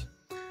wild.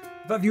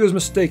 That view is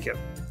mistaken.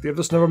 They have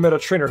just never met a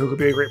trainer who could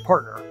be a great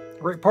partner. A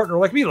great partner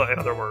like Mila, in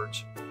other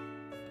words.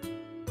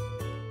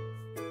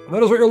 And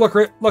that is what your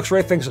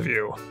Luxray thinks of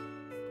you.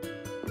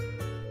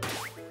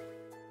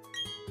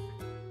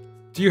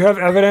 Do you have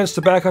evidence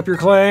to back up your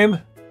claim?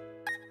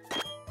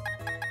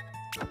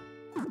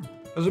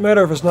 Doesn't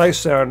matter if it's nice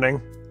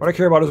sounding. What I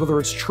care about is whether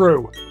it's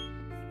true.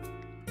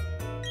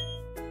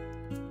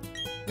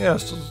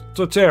 Yes,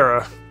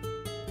 Torterra.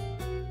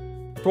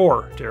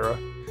 Torterra.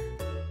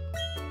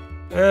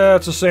 Yeah,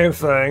 it's the same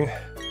thing.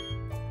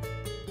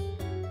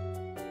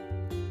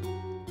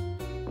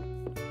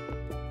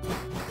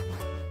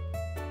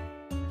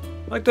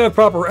 I'd like to have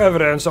proper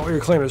evidence that what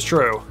your claim is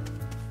true.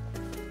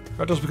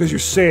 Not just because you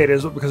say it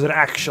is, but because it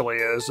actually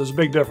is. There's a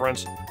big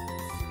difference.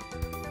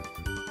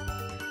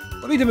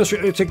 Let me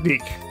demonstrate a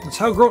technique. That's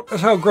how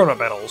grown-up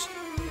battles.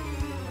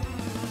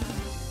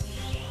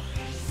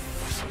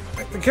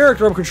 The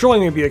character I'm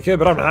controlling may be a kid,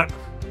 but I'm not.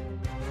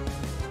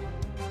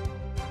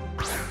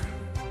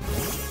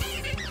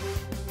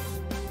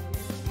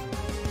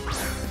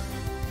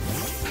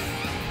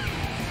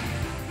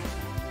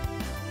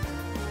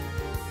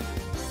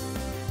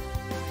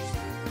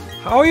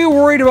 How are you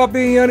worried about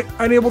being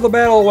unable to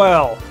battle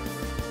well?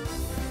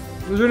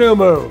 Use your new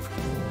move.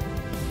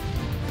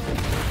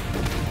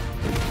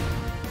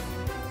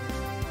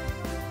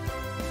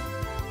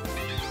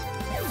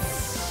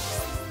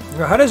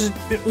 Now, how does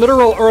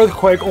literal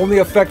Earthquake only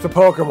affect the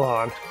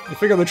Pokemon? You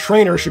figure the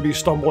trainer should be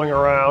stumbling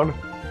around.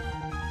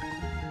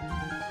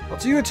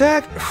 What's you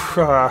attack?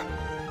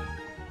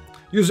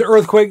 Use the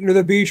Earthquake near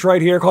the beach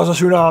right here, cause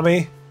a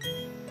tsunami.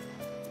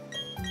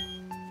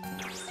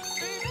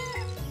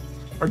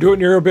 Or do it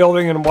near a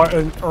building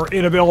or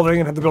in a building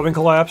and have the building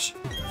collapse.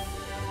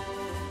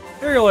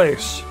 Aerial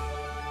Ace.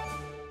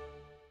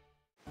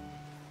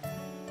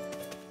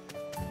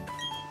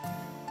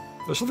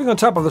 There's something on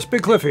top of this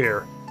big cliff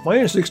here. My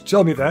instincts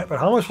tell me that, but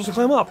how am I supposed to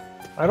climb up?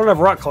 I don't have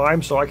rock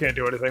climb, so I can't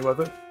do anything with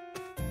it.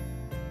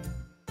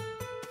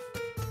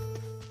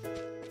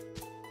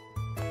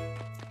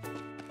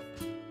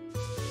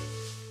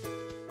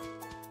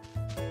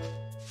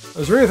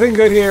 Is there anything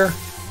good here?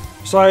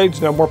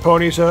 Besides, no more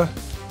Ponyta.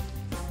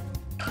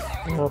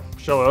 Well,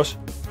 show us.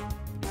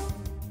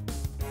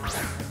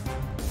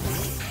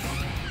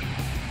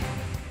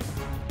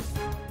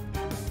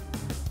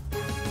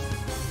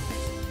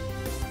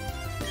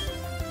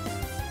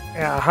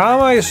 Yeah, how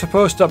am I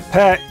supposed to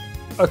pet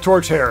a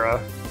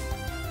Torterra?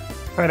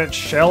 Pet its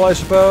shell, I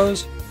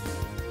suppose?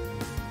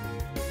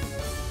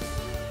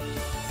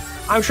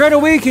 I'm trying to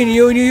weaken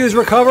you and you use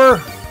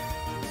Recover?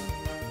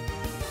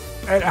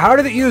 And how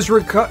did it use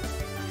Recover?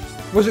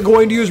 Was it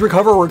going to use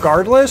Recover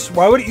regardless?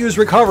 Why would it use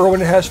Recover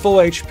when it has full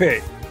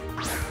HP?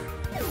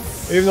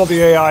 Even though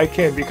the AI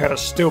can be kind of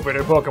stupid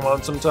in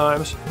Pokemon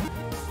sometimes.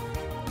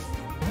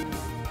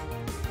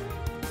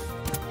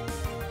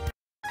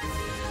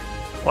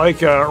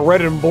 Like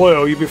Red and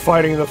Blue, you'd be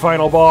fighting the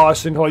final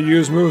boss and he'll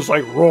use moves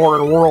like Roar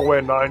and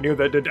Whirlwind on you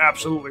that did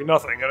absolutely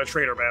nothing in a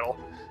trainer battle.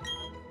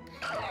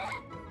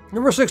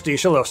 Number 60,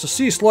 Shellos, a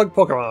sea slug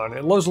Pokemon.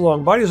 It lives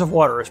along bodies of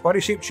water. Its body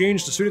shape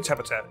changed to suit its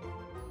habitat.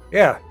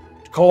 Yeah,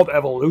 it's called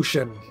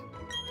evolution.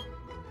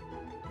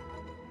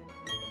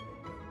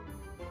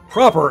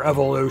 Proper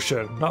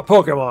evolution, not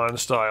Pokemon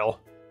style.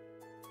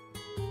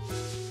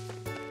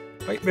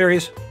 Right,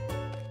 berries.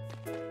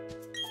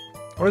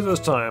 What is it this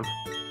time?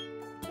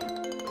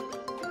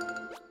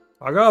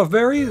 Agave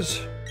berries?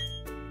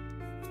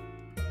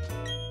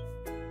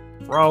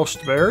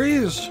 Roust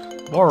berries?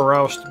 More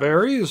roust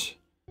berries?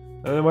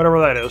 And then whatever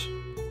that is.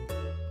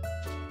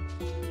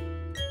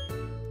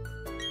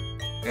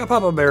 Yeah,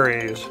 Papa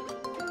berries.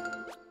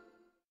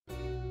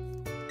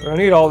 I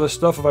need all this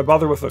stuff if I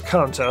bother with the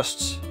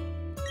contests.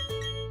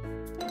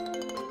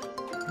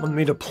 I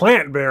need to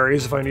plant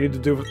berries if I'm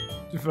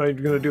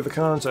gonna do the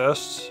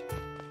contests.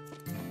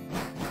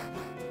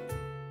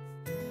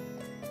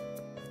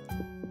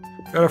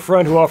 Got a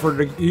friend who offered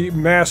to eat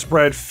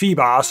mass-bred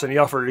Phoebos, and he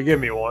offered to give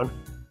me one.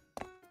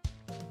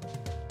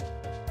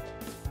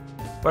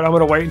 But I'm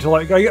gonna wait until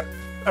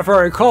if I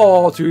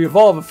recall, to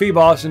evolve a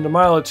Phoebos into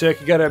Milotic,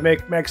 you gotta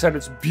max out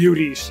its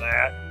beauty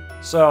stat.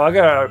 So I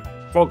gotta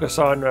focus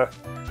on. I'm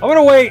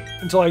gonna wait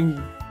until I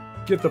can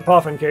get the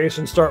Puffin case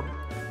and start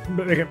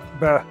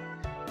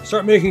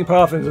making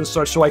Puffins and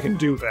such, so I can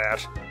do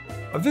that.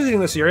 I'm visiting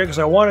this area because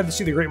I wanted to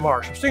see the Great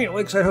Marsh. I'm staying at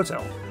Lakeside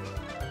Hotel.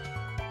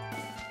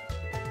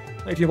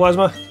 Hey, Team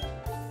Plasma.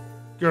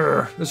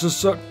 Grr, this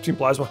is Team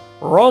Plasma.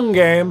 Wrong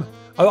game.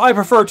 I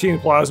prefer Team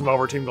Plasma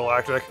over Team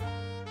Galactic.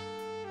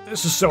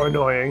 This is so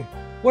annoying.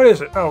 What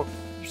is it? Oh,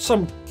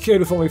 some kid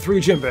with only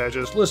 3 gym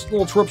badges.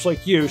 Little twerps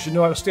like you should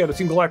know how to stay out of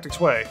Team Galactic's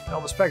way.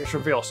 Now this package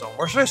from Veilstone.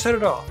 Where should I set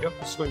it off? Yep,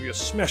 this is going to be a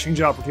smashing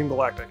job for Team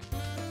Galactic.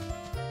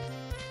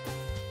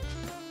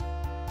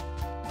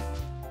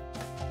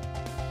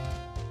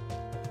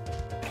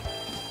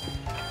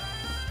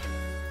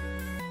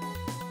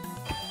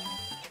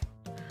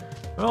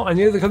 Well, I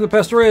needed to come to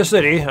Pastoria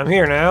City. I'm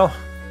here now.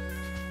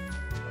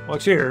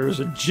 What's here?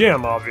 There's a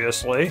gym,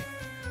 obviously.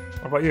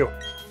 What about you?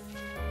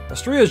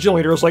 Pastoria's gym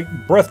leader is like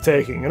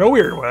breathtaking in a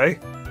weird way.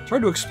 It's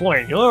hard to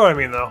explain. You know what I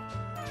mean, though.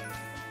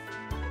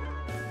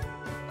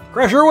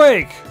 Crasher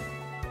Wake!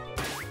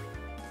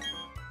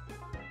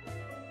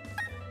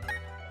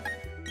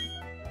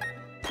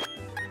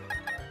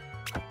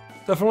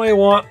 Definitely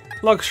want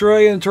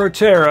Luxray and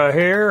Torterra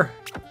here.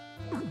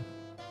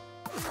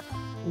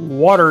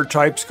 Water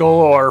types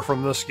galore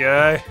from this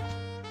guy.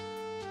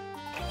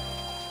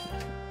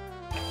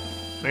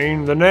 I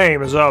mean, the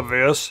name is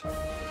obvious.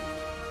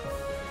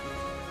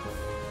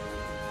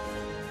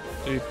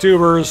 The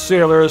tubers,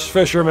 sailors,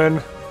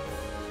 fishermen.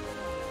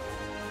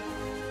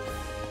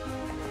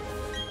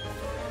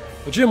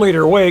 The gym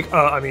leader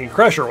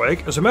Crasher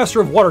Wake, is a master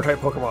of water type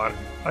Pokemon.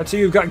 I'd say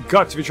you've got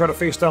guts if you try to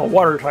face down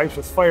water types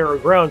with fire or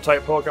ground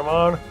type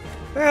Pokemon.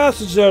 Yeah,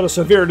 this is at a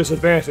severe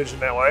disadvantage in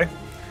that way.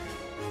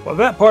 Well,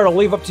 that part I'll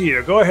leave up to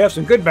you. Go ahead, have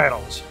some good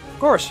battles. Of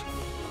course.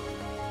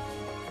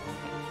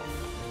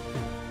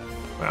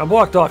 I'm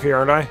blocked off here,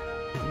 aren't I?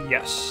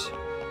 Yes.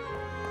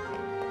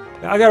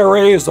 I gotta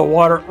raise and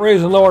lower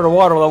the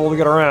water level to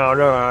get around,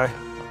 don't I?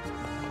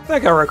 I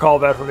think I recall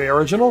that from the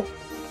original.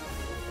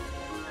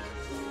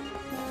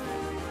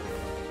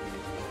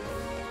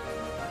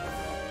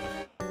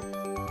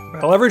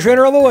 Battle every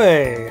trainer on the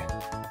way.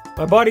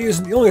 My body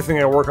isn't the only thing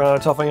I work on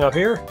toughening up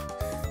here.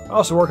 I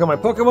also work on my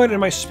Pokemon and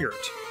my spirit.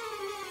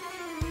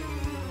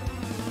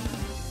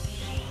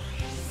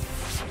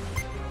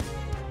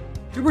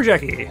 Super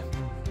Jackie.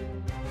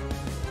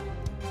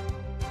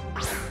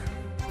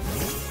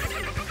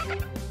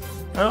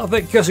 I don't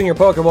think kissing your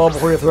Pokeball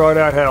before you throw it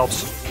out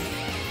helps.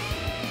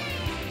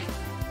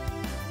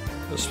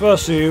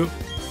 Especially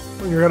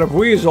when you're gonna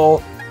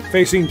Weasel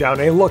facing down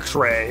a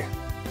Luxray.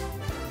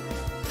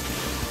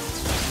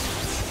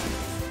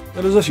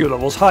 That is a few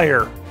levels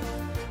higher.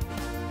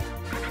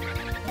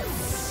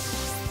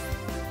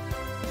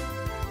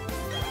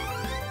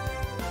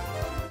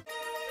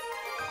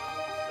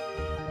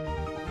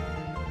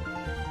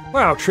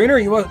 Wow, trainer,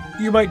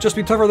 you might just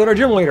be tougher than our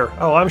gym leader.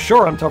 Oh, I'm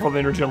sure I'm tougher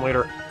than your gym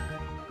leader.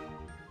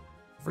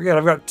 Forget,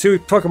 I've got 2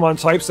 Pokemon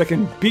types that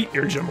can beat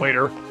your gym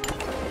leader.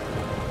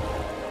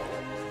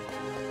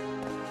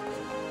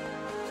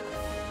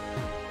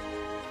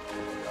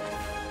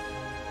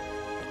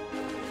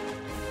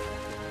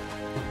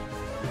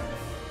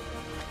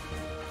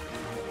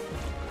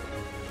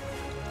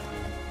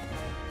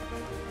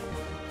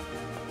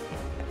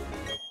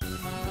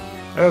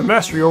 I have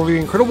mastery over the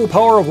incredible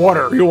power of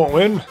water. You won't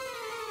win.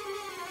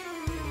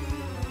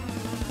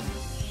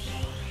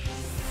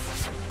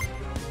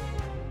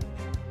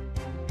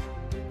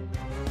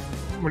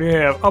 What do you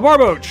have? A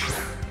Barboach!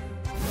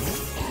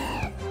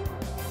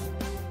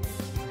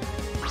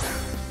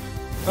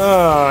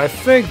 I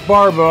think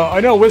Barbo. I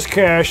know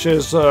Whiscash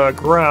is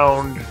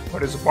ground.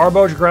 What is it?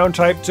 Barbo's ground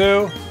type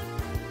too?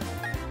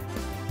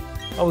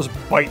 I'll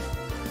just bite.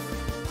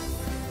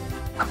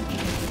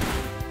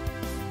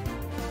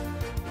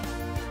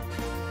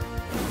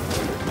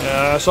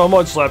 I saw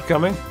Mud Slap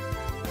coming.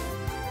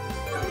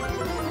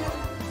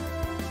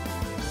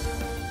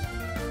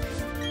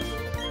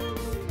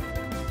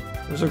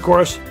 Because of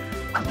course,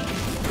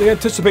 they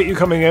anticipate you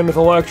coming in with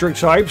electric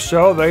types,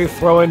 so they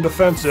throw in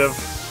defensive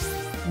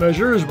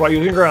measures by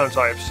using ground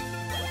types.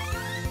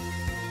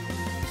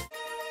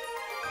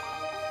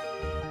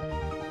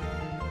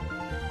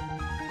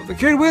 But the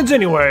kid wins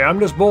anyway, I'm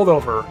just bowled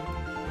over.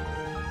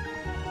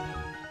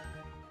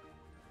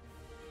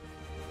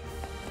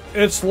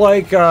 It's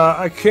like,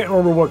 I can't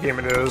remember what game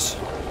it is,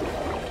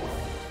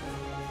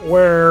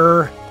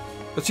 where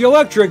it's the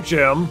electric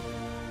gym,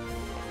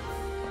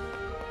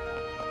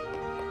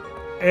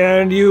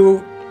 and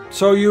you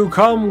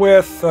come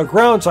with a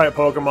ground type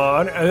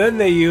Pokemon, and then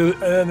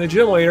the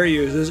gym leader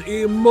uses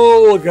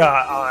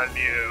Emolga on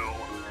you.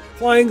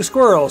 Flying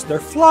squirrels, they're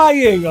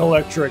flying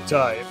electric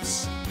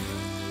types,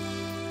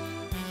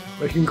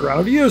 making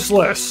ground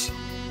useless.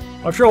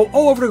 I've traveled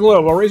all over the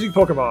globe while raising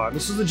Pokemon.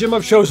 This is the gym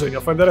I've chosen.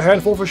 You'll find that a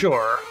handful for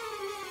sure.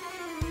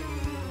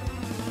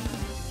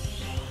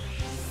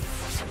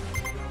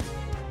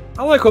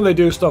 I like when they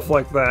do stuff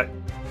like that.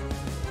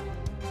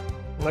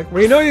 Like,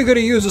 we know you're going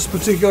to use this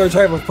particular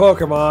type of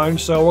Pokemon,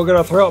 so we're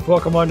going to throw out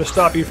Pokemon to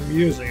stop you from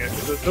using it,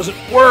 because it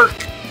doesn't work!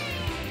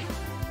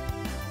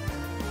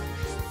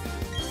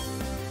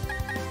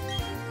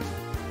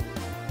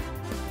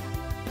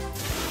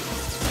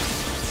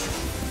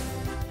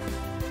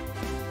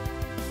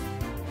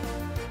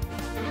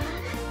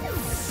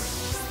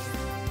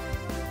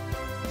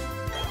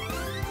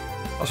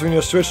 Also, when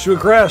you switch to a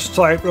grass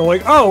type, they're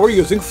like, oh, we're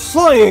using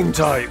flying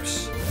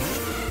types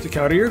to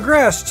counter your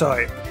grass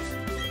type.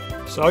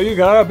 So you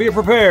gotta be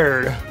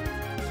prepared.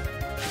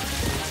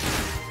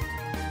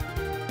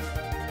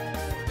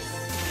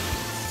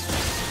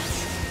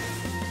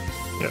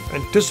 Yeah,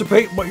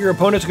 anticipate what your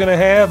opponent's gonna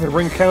have and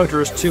bring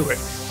counters to it.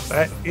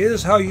 That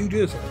is how you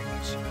do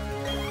things.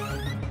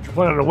 You're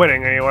planning on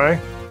winning anyway.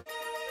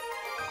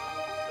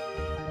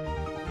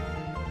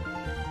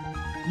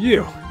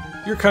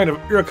 You're kind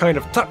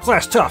of top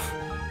class tough.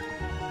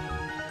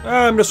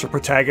 I'm just a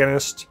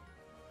protagonist.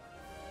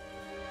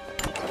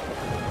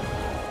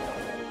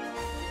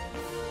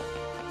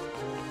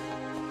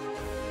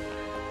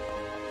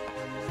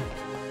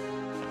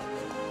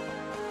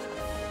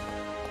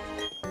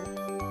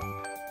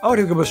 I want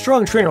to become a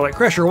strong trainer like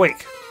Crasher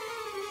Wake.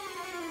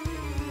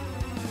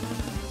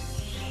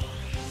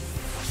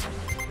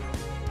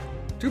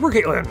 Super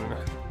Caitlin.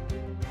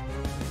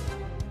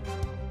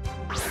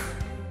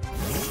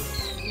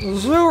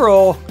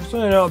 Zooral,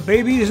 sending out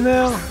babies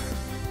now.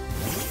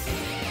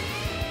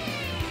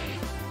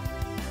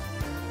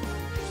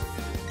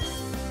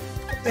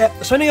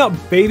 Yeah, sending out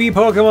baby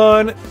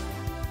Pokemon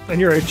and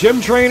you're a gym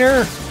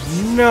trainer,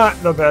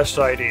 not the best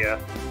idea.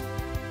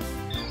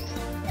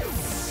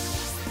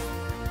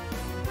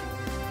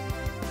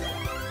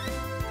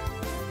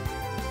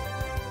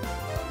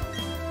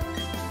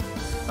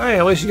 Hey,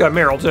 at least you got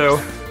Meryl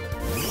too.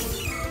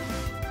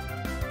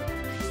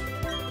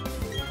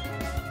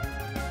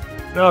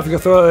 Now if you can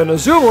throw in a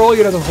Zooral,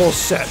 you get the whole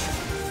set.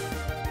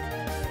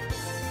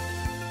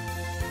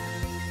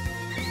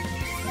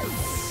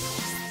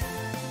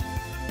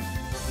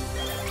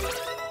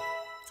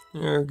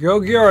 There, go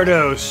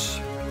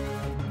Gyarados.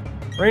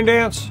 Rain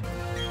Dance?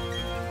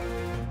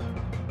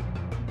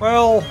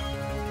 Well...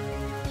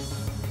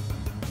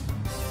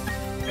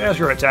 yeah,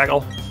 sure, a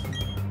Tackle.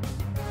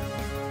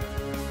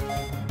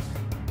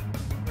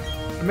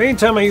 The main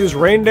time I use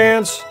Rain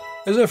Dance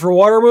isn't for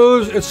water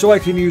moves, it's so I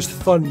can use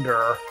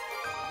Thunder.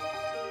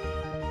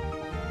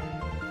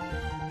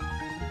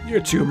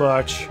 You're too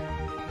much.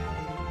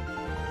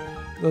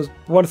 The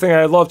one thing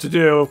I'd love to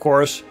do, of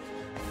course,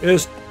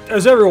 is,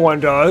 as everyone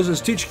does, is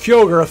teach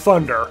Kyogre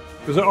Thunder,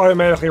 because it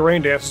automatically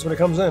Rain Dances when it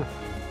comes in.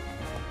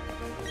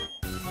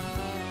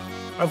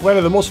 I've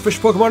landed the most fish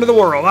Pokemon in the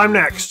world. I'm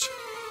next.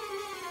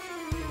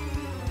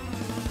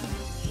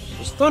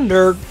 Because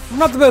Thunder,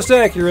 not the best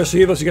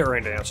accuracy unless you get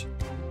Rain Dance.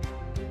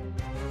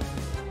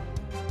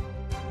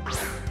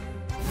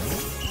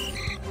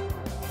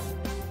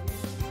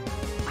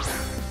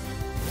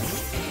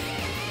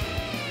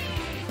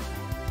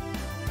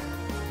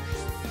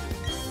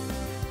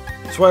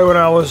 That's why when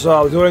I was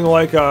doing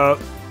like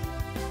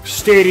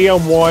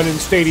Stadium 1 and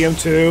Stadium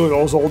 2,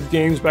 those old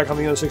games back on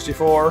the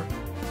N64,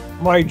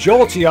 my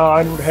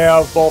Jolteon would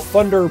have both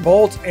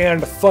Thunderbolt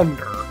and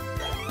Thunder.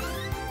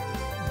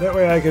 That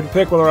way I could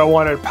pick whether I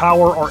wanted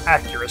power or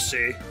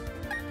accuracy.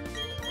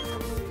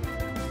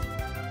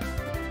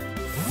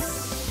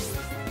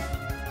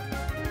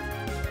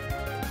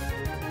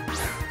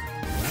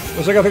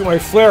 Looks like I think my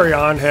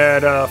Flareon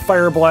had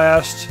Fire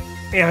Blast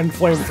and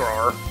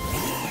Flamethrower.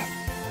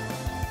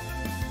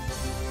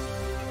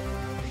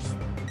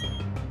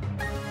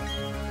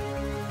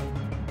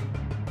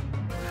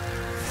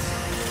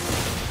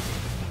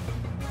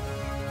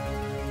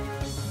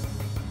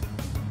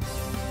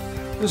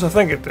 least I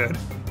think it did.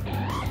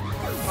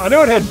 I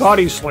know it had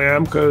Body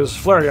Slam, because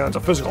Flareon's a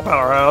physical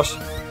powerhouse.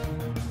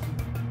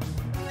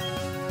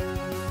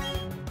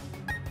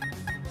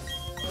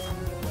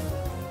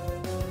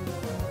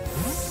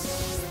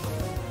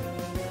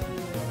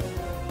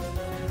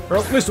 Or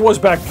at least it was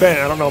back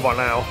then, I don't know about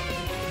now.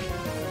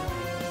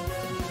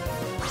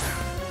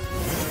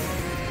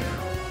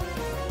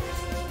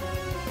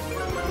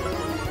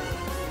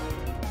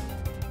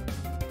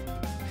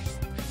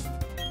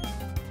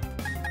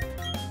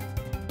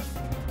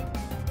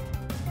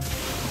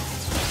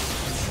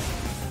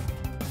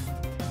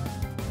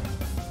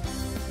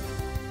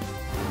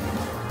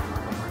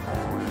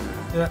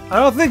 Yeah, I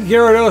don't think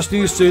Gyarados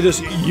needs to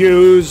just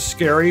use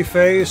Scary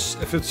Face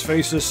if its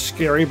face is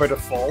scary by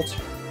default.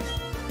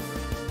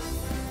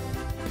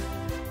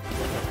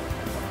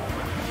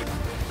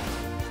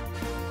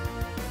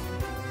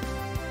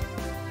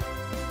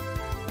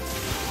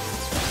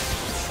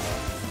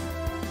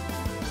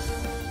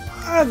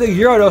 I think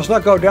Gyarados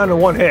not go down to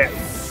one hit.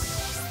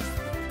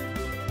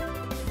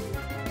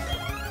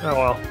 Oh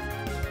well.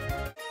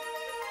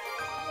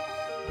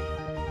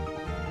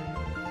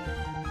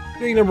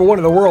 Being number one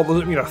in the world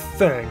doesn't mean a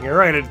thing. You're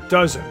right, it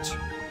doesn't.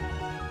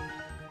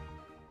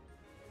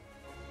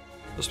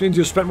 This means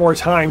you spent more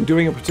time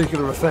doing a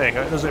particular thing.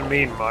 That doesn't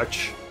mean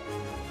much.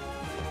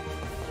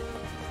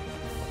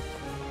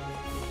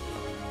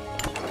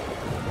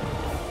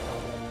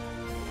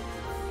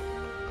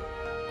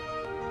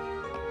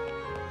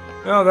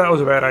 Oh, that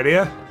was a bad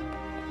idea.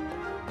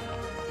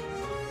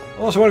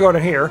 Unless I want to go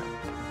down here.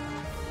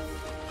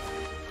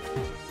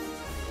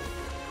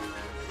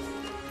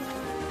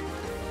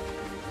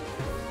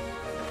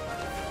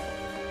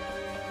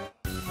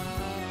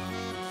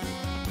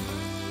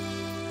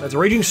 That's a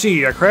raging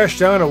sea. I crash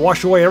down and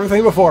wash away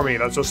everything before me.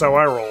 That's just how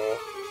I roll.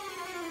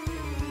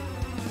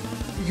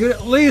 You could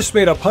at least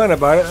made a pun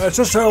about it. That's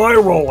just how I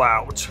roll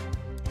out.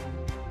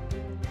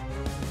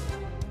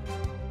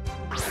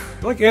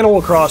 Like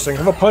Animal Crossing,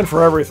 have a pun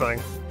for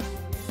everything.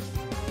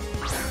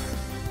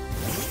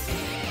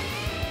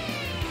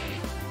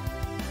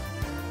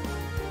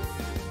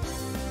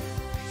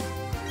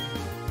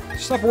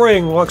 Stop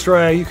worrying,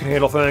 Luxray. You can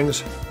handle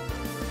things.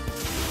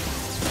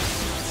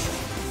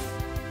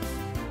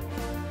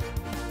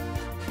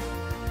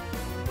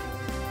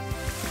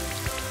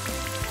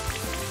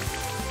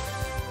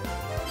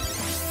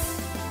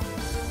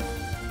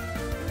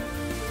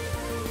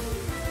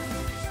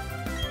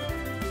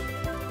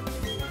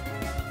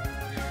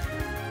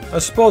 I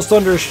suppose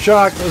Thunder's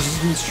Shock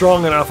isn't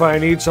strong enough. I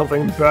need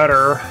something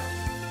better.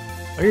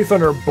 I need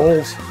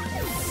Thunderbolt.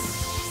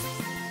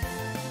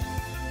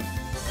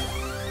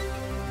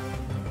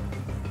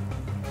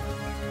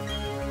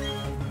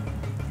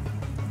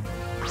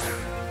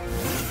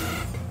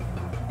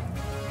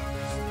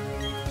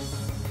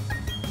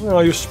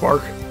 I'll use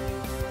Spark.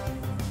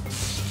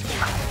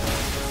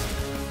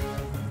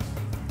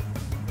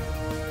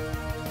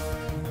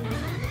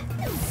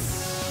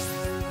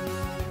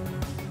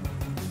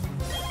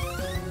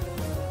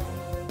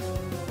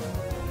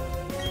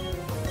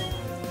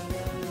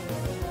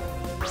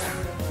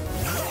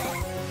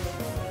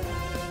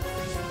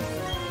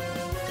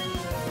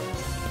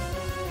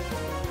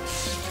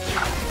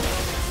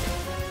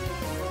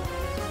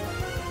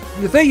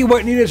 You think you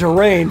might need it to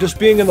rain, just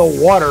being in the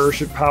water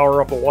should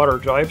power up the water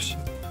types.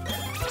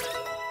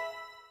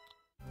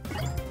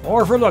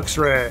 More for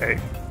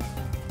Luxray.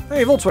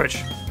 Hey, Volt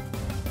Switch.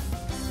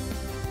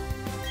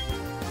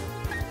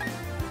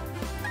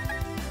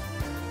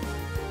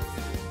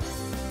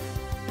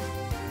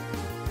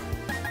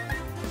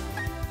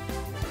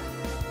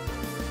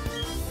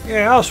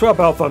 Yeah, I'll swap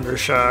out Thunder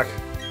Shock.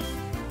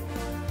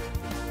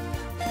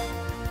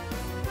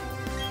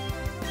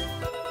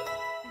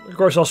 Of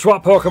course, I'll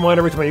swap Pokemon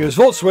every time I use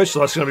Volt Switch, so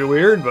that's gonna be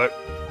weird, but...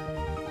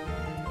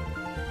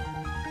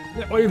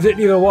 that wave didn't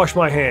even wash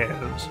my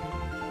hands.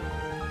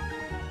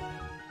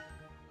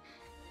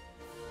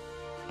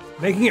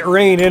 Making it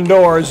rain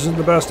indoors isn't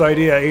the best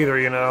idea either,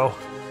 you know.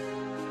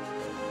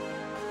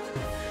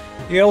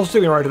 Yeah, let's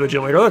take me right to the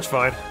gym leader, that's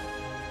fine.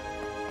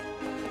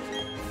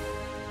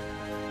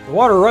 The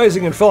water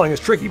rising and falling is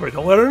tricky, but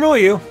don't let it annoy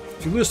you.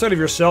 If you lose sight of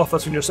yourself,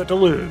 that's when you're set to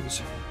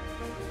lose.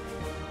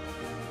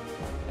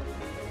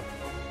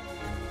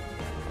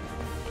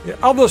 Yeah,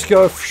 I'll just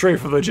go straight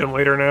for the gym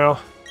leader now.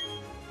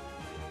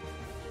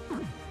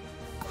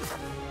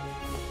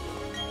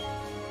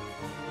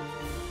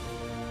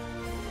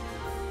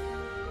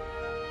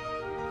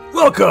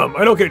 Welcome!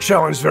 I don't get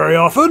challenged very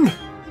often.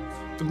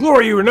 The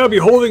glory you will now be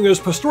holding is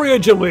Pastoria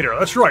Gym Leader.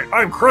 That's right,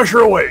 I'm Crusher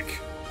Awake.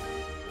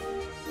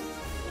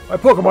 My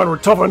Pokemon were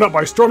toughened up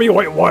by stormy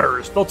white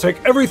waters. They'll take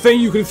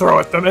everything you can throw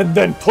at them and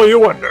then pull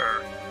you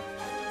under.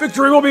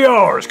 Victory will be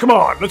ours. Come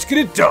on, let's get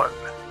it done.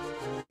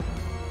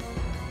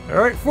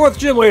 Alright, 4th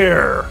Gym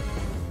Leader.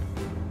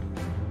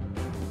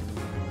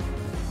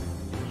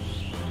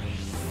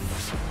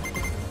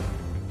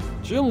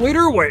 Gym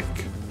Leader Wake.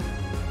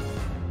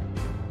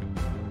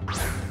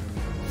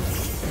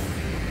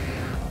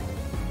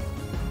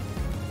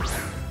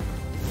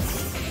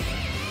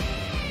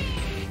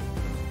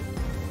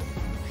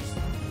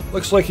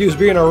 Looks like he's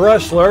being a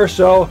wrestler,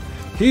 so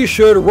he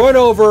should run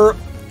over,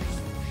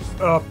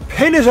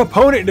 pin his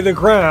opponent into the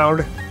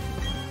ground,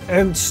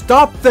 and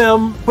stop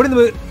them, put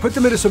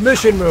them in a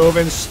submission move,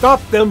 and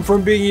stop them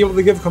from being able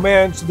to give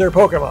commands to their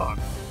Pokemon.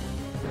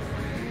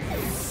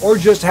 Or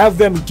just have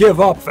them give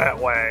up that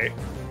way.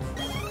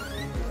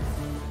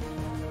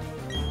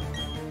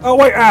 Oh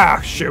wait,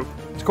 shoot.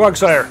 It's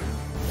Quagsire.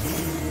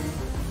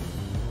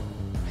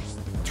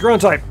 It's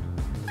ground type.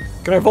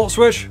 Can I Volt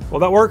Switch? Will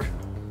that work?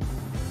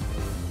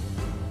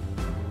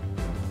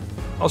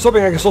 I was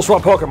hoping I could still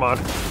swap Pokemon.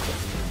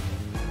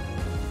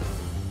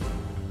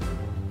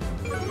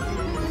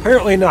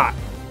 Apparently not.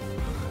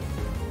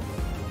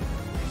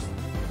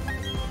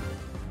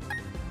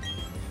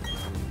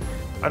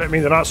 I didn't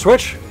mean to not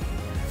switch.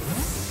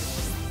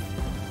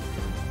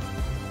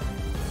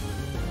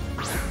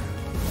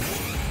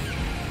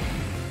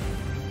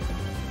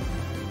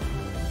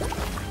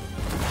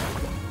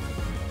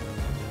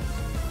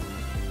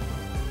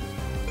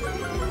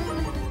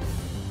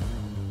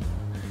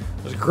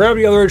 Just grab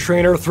the other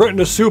trainer, threaten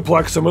to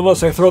suplex him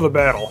unless I throw the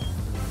battle.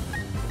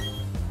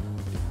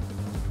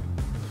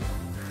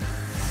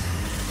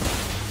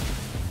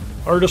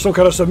 Or just some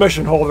kind of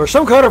submission hold, or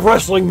some kind of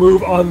wrestling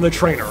move on the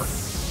trainer.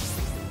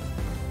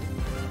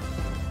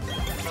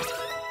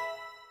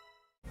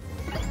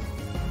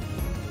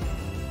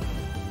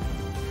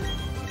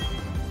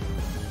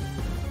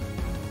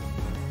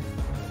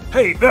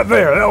 Hey, that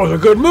was a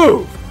good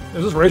move!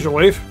 Is this Razor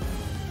Leaf?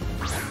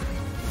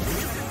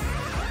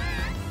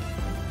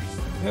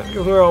 Yeah,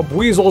 go through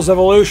Weasel's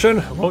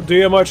evolution. Won't do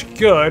you much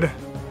good.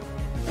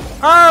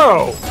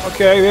 Oh!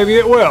 Okay, maybe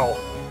it will.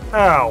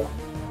 Ow.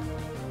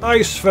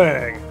 Ice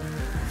Fang.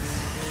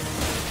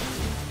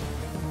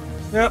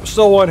 Yep,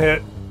 still one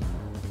hit.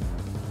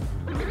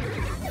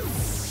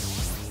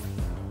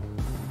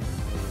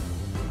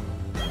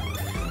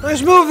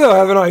 Nice move though,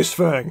 have an Ice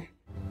Fang.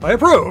 I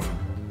approve.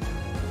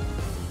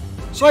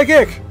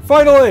 Psychic!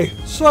 Finally!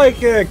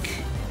 Psychic!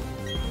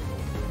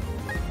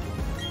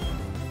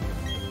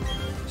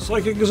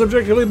 Psychic is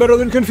objectively better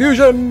than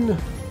Confusion!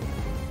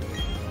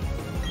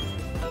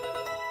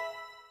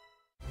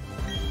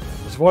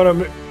 Just want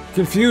to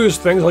confuse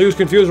things, I'll use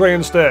Confuse Ray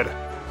instead.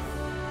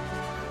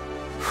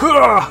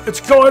 Ha!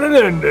 It's gone and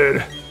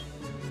ended!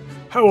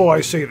 How will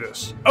I say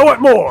this? I want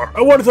more!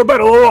 I wanted to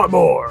battle a lot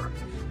more!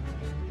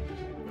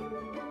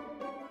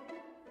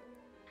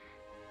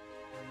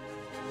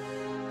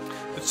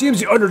 It seems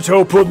the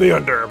Undertow pulled me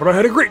under, but I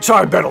had a great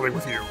time battling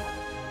with you.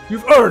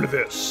 You've earned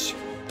this.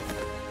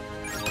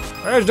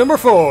 Badge number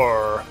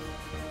 4.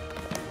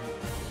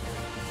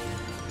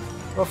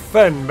 A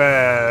Fen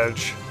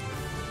badge.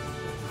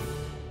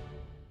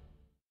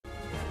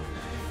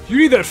 You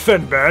need that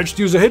Fen badge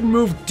to use a hidden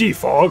move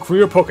Defog for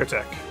your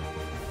Poketech.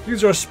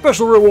 These are a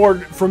special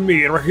reward from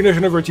me in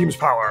recognition of your team's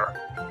power.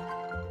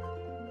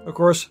 Of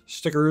course,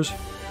 stickers.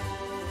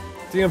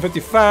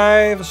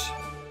 DM55s.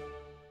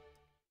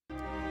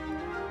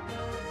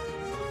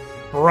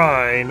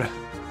 Brine.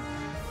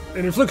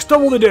 It inflicts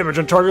double the damage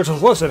on targets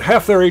with less than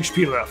half their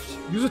HP left.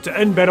 Use it to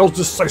end battles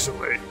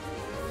decisively.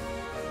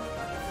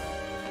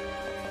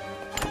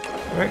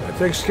 Alright, that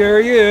takes care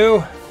of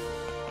you.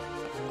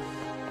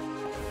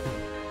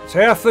 It's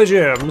half the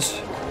gyms.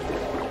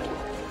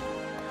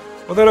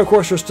 Well then of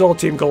course there's still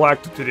Team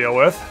Galactic to deal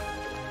with.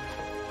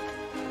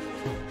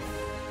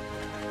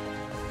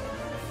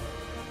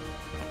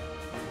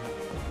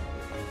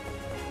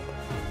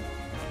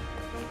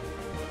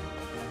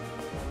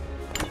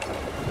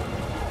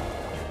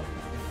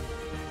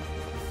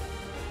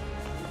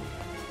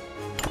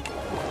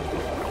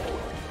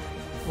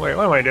 Wait,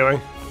 what am I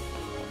doing?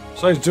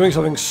 Besides doing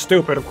something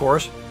stupid, of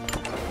course.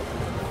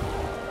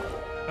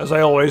 As I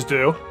always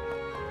do.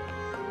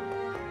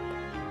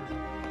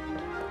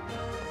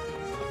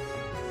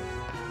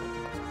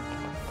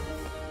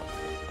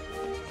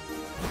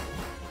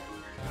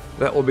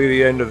 That will be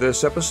the end of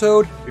this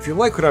episode. If you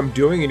like what I'm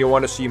doing and you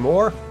want to see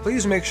more,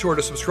 please make sure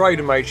to subscribe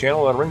to my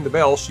channel and ring the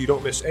bell so you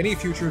don't miss any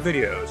future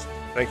videos.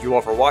 Thank you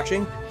all for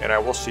watching, and I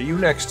will see you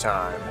next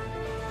time.